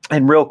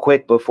 And real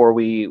quick, before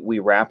we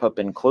wrap up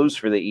and close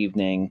for the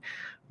evening,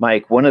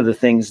 Mike, one of the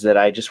things that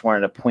I just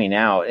wanted to point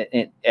out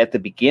at the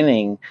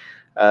beginning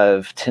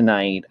of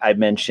tonight, I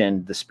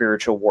mentioned the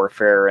spiritual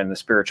warfare and the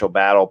spiritual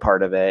battle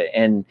part of it.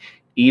 And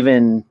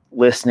even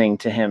listening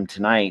to him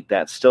tonight,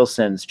 that still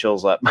sends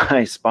chills up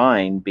my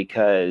spine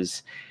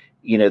because,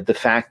 the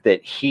fact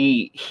that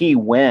he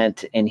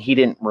went and he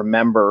didn't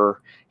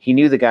remember, he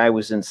knew the guy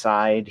was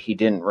inside. He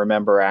didn't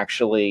remember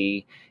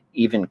actually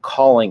even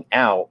calling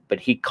out, but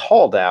he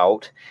called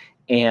out.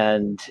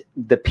 And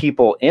the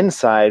people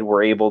inside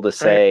were able to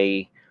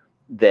say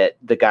that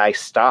the guy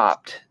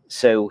stopped.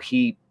 So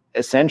he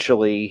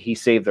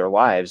saved their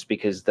lives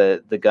because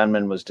the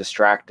gunman was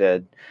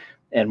distracted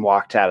and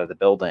walked out of the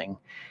building.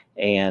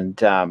 And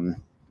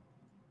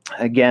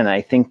again,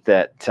 I think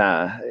that,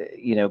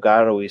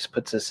 God always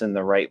puts us in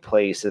the right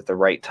place at the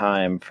right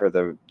time for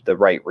the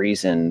right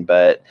reason.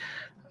 But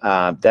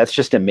that's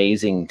just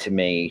amazing to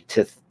me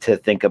to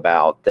think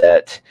about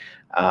that.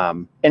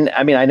 And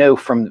I mean, I know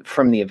from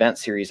the event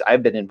series,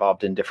 I've been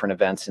involved in different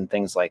events and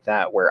things like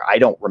that where I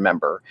don't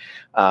remember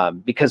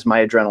because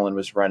my adrenaline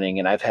was running,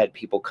 and I've had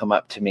people come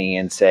up to me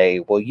and say,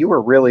 well, you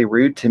were really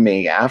rude to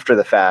me after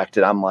the fact.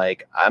 And I'm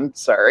like, I'm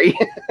sorry.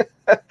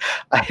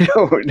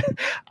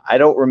 I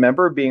don't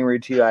remember being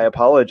rude to you. I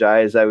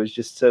apologize. I was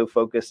just so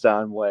focused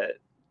on what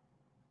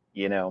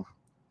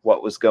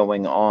was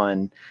going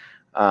on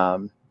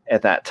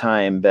at that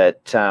time.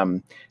 But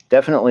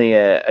definitely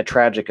a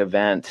tragic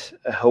event.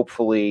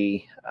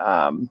 Hopefully,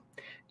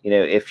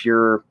 if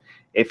you're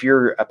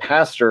a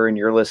pastor and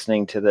you're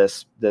listening to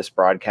this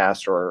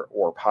broadcast or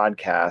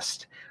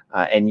podcast,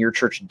 and your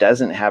church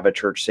doesn't have a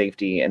church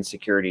safety and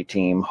security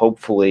team,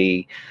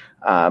 hopefully,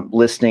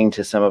 listening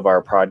to some of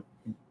our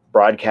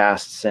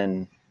broadcasts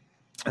and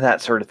that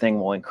sort of thing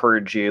will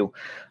encourage you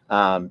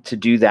to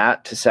do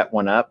that, to set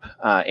one up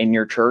in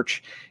your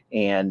church.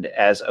 And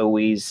as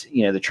always,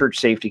 the Church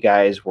Safety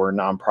Guys, we're a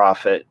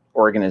nonprofit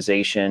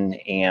organization,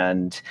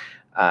 and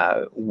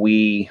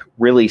we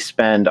really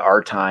spend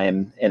our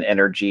time and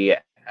energy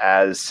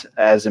as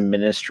a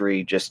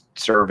ministry just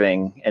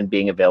serving and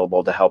being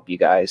available to help you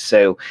guys.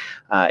 So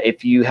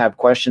if you have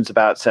questions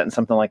about setting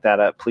something like that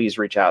up, please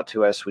reach out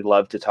to us. We'd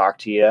love to talk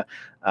to you.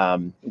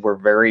 We're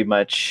very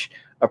much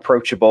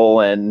approachable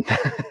and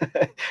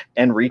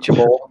and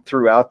reachable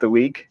throughout the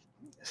week.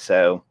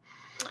 So,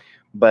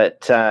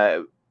 but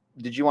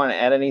did you want to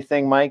add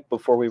anything, Mike,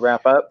 before we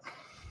wrap up?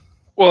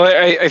 Well,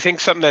 I think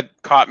something that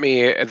caught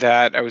me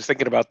that I was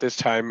thinking about this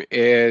time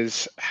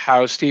is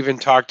how Stephen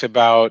talked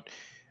about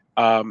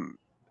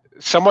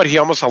somewhat he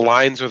almost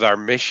aligns with our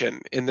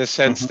mission in the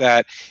sense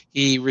that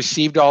he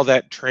received all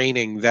that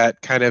training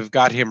that kind of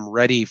got him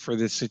ready for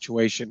this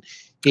situation.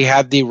 He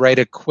had the right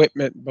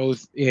equipment,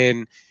 both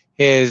in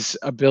his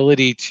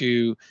ability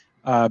to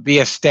be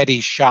a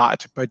steady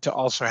shot, but to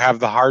also have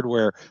the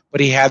hardware.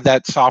 But he had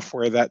that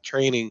software, that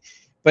training.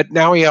 But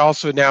now he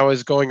also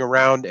is going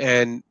around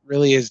and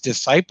really is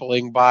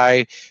discipling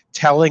by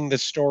telling the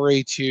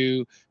story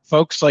to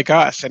folks like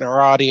us and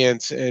our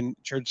audience and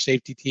church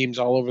safety teams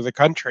all over the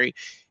country.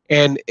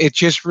 And it's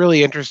just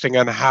really interesting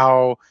on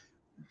how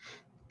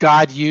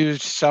God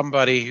used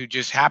somebody who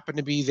just happened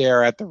to be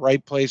there at the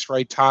right place,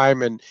 right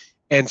time,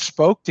 and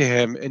spoke to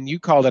him. And you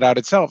called it out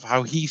itself,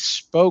 how he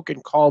spoke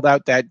and called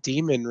out that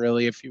demon,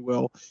 really, if you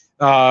will,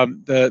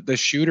 the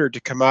shooter,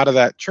 to come out of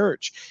that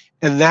church.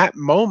 And that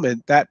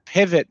moment, that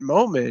pivot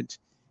moment,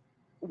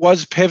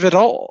 was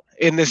pivotal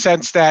in the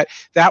sense that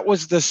that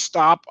was the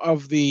stop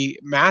of the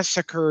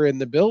massacre in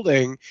the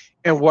building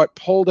and what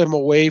pulled him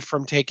away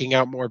from taking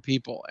out more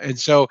people. And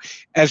so,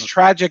 as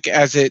tragic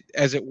as it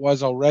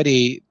was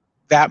already,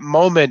 that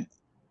moment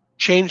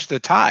changed the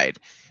tide.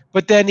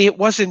 But then it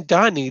wasn't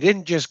done. He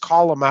didn't just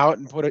call him out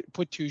and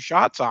put 2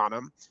 shots on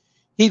him.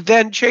 He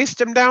then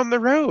chased him down the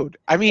road.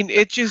 I mean,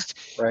 it's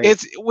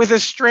with a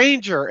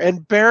stranger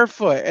and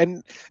barefoot,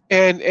 and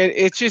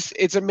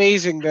it's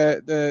amazing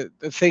the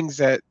things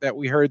that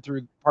we heard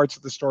through parts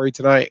of the story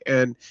tonight,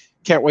 and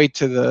can't wait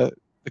to the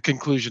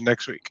conclusion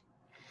next week.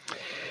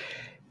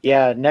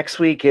 Yeah, next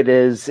week it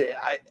is.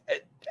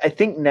 I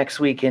think next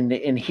week, and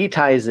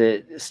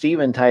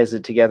Stephen ties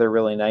it together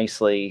really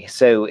nicely.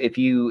 So if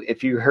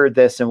you heard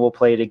this, and we'll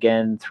play it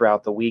again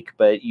throughout the week,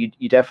 but you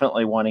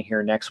definitely want to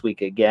hear next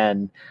week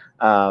again,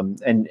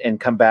 and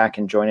come back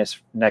and join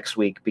us next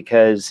week,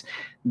 because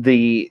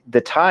the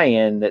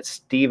tie-in that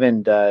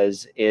Stephen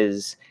does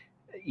is,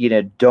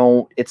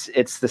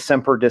 it's the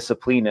Semper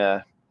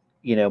Disciplina,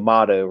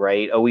 motto,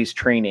 right? Always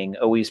training,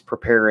 always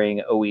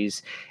preparing,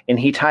 always. And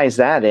he ties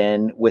that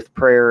in with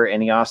prayer.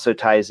 And he also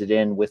ties it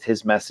in with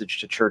his message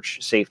to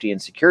church safety and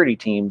security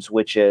teams,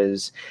 which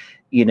is,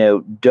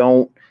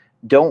 don't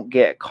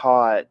get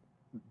caught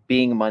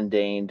being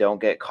mundane.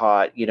 Don't get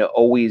caught,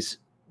 always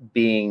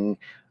being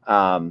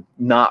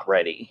not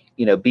ready.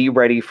 Be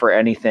ready for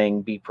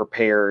anything, be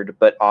prepared,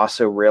 but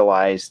also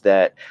realize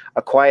that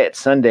a quiet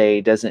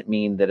Sunday doesn't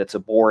mean that it's a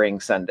boring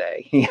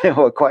Sunday.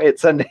 A quiet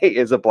Sunday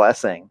is a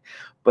blessing,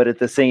 but at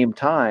the same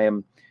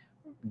time,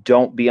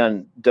 don't be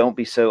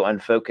so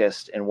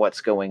unfocused in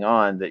what's going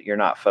on that you're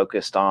not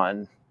focused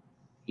on,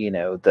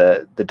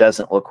 the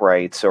doesn't look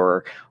rights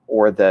or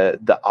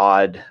the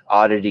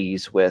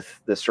oddities with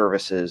the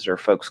services or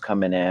folks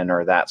coming in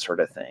or that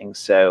sort of thing.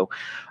 So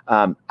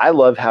I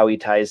love how he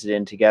ties it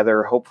in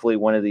together. Hopefully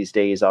one of these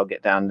days I'll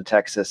get down to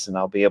Texas and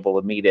I'll be able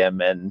to meet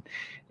him and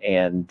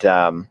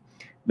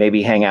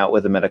maybe hang out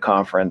with him at a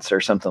conference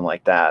or something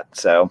like that.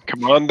 So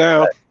come on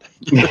down.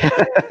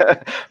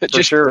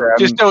 Just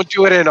don't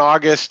do it in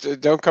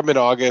August. Don't come in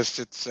August.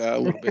 It's a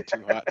little bit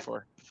too hot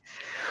for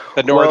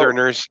the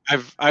Northerners.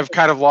 I've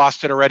kind of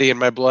lost it already in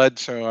my blood,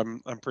 so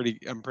I'm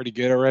pretty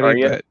good already. Are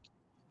you? But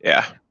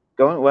yeah,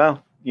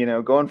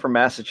 going from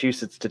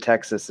Massachusetts to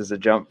Texas is a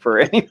jump for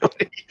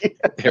anybody.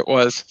 It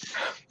was.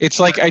 It's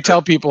like I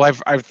tell people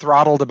I've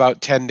throttled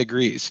about 10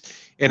 degrees.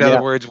 In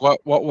other words,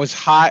 what was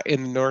hot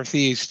in the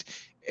Northeast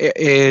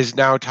is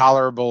now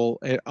tolerable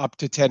up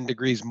to 10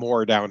 degrees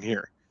more down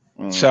here.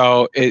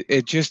 So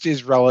it just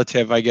is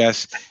relative, I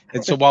guess.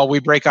 And so while we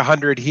break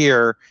 100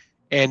 here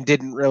and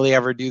didn't really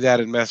ever do that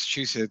in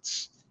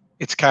Massachusetts,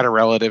 it's kind of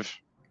relative.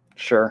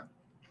 Sure.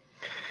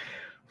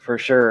 For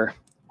sure.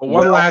 But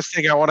one last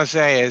thing I want to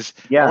say is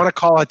I want to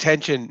call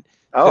attention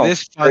to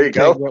this fun thing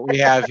that we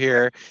have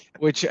here,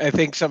 which I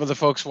think some of the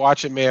folks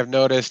watching may have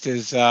noticed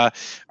is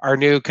our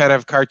new kind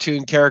of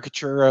cartoon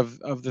caricature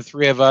of the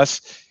three of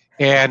us,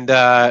 and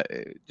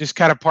just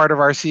kind of part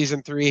of our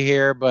season 3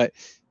 here, but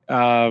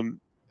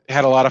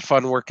had a lot of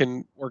fun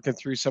working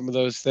through some of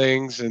those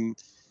things, and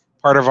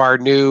part of our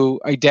new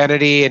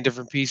identity and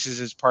different pieces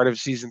as part of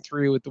season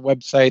 3 with the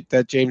website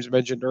that James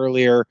mentioned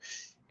earlier.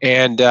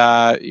 And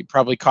you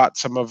probably caught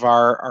some of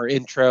our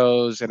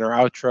intros and our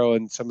outro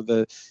and some of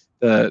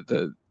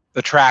the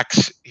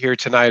tracks here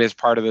tonight as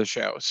part of the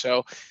show.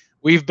 So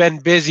we've been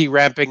busy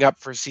ramping up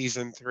for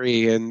season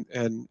 3,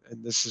 and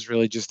this is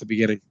really just the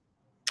beginning.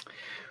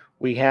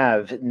 We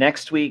have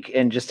next week,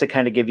 and just to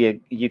kind of give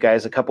you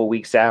guys a couple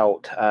weeks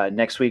out,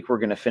 next week we're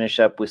going to finish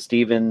up with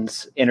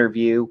Stephen's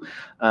interview.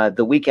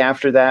 The week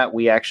after that,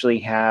 we actually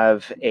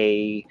have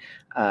a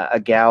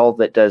gal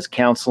that does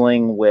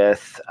counseling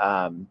with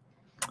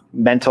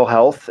mental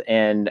health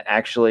and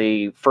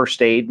actually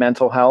first aid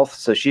mental health.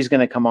 So she's going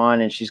to come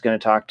on and she's going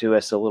to talk to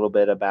us a little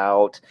bit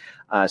about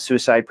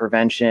suicide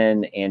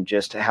prevention and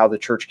just how the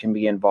church can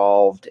be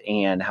involved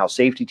and how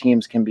safety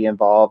teams can be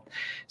involved.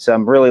 So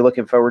I'm really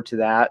looking forward to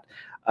that.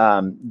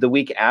 The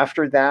week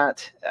after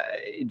that,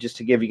 just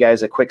to give you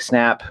guys a quick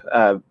snap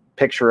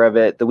picture of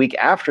it, the week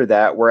after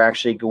that, we're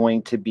actually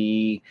going to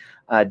be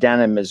down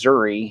in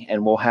Missouri,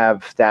 and we'll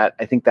have that.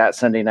 I think that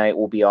Sunday night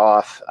will be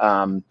off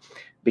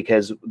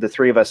because the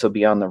three of us will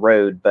be on the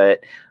road,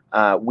 but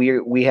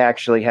we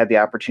actually had the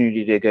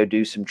opportunity to go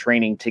do some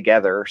training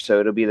together. So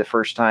it'll be the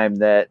first time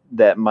that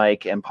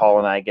Mike and Paul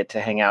and I get to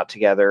hang out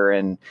together,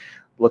 and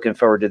looking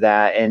forward to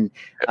that. And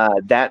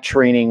that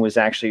training was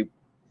actually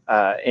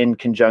in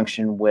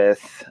conjunction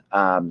with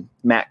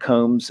Matt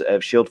Combs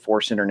of Shield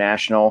Force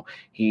International.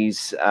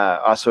 He's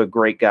also a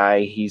great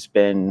guy. He's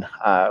been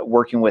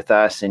working with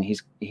us, and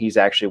he's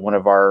actually one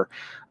of our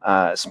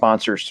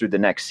sponsors through the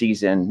next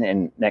season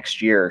and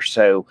next year.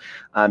 So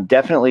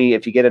definitely,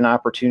 if you get an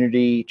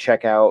opportunity,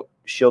 check out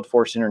Shield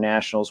Force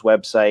International's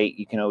website.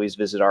 You can always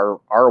visit our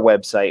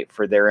website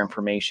for their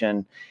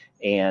information.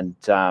 And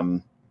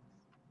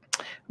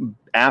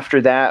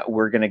After that,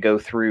 we're going to go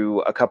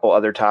through a couple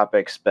other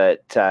topics,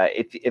 but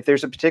if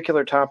there's a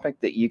particular topic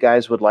that you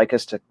guys would like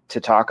us to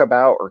talk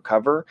about or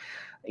cover,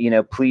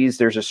 please,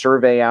 there's a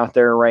survey out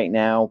there right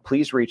now.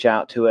 Please reach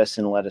out to us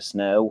and let us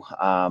know.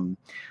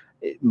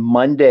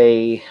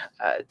 Monday,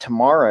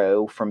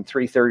 tomorrow from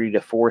 3:30 to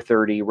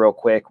 4:30, real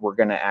quick, we're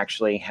going to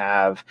actually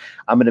I'm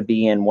going to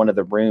be in one of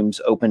the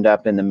rooms opened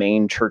up in the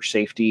main church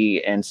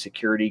safety and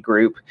security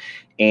group.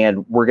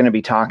 And we're going to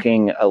be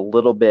talking a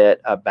little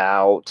bit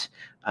about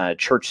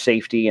church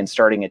safety and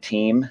starting a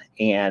team.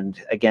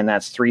 And again,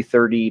 that's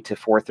 3:30 to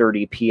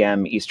 4:30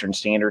 p.m. Eastern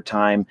Standard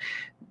Time.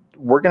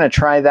 We're going to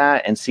try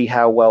that and see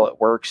how well it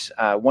works.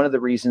 One of the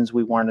reasons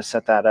we wanted to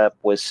set that up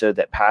was so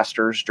that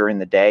pastors during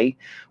the day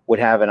would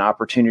have an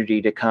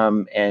opportunity to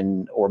come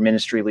or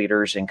ministry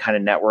leaders and kind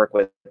of network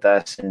with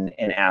us and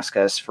ask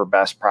us for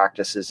best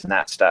practices and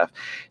that stuff.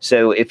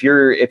 So if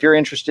you're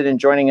interested in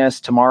joining us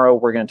tomorrow,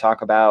 we're going to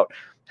talk about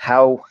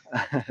how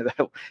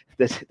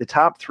the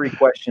top 3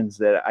 questions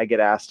that I get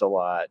asked a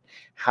lot.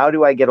 How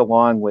do I get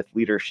along with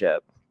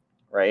leadership,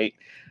 right?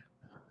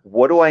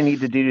 What do I need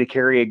to do to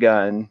carry a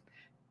gun?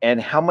 And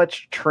how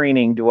much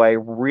training do I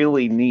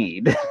really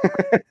need?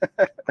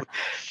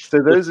 So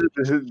those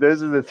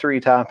are the 3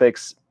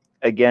 topics,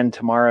 again,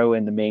 tomorrow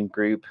in the main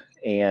group.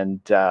 And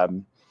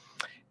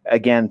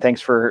again, thanks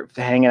for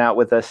hanging out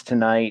with us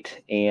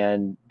tonight.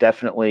 And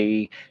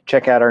definitely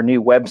check out our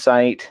new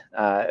website.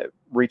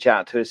 Reach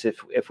out to us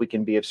if we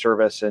can be of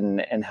service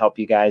and help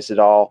you guys at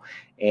all.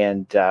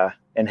 And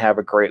have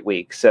a great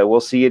week. So we'll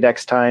see you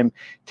next time.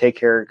 Take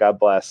care. God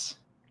bless.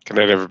 Good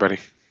night, everybody.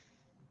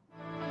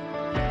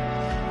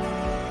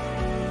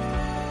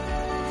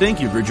 Thank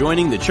you for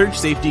joining the Church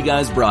Safety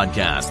Guys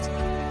broadcast.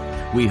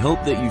 We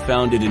hope that you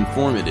found it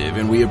informative,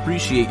 and we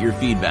appreciate your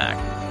feedback.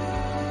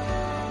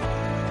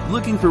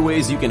 Looking for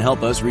ways you can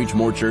help us reach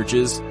more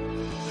churches?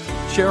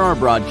 Share our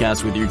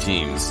broadcast with your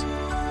teams.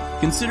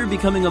 Consider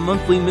becoming a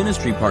monthly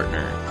ministry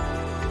partner.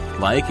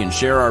 Like and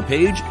share our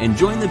page and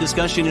join the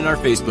discussion in our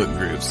Facebook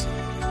groups.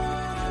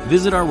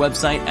 Visit our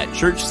website at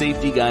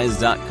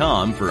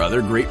churchsafetyguys.com for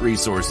other great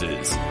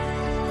resources.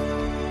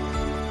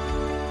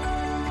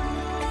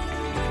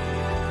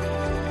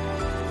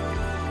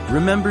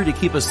 Remember to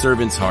keep a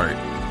servant's heart,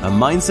 a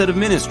mindset of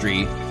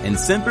ministry, and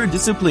semper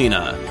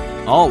disciplina.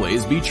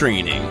 Always be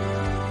training.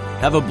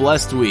 Have a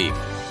blessed week.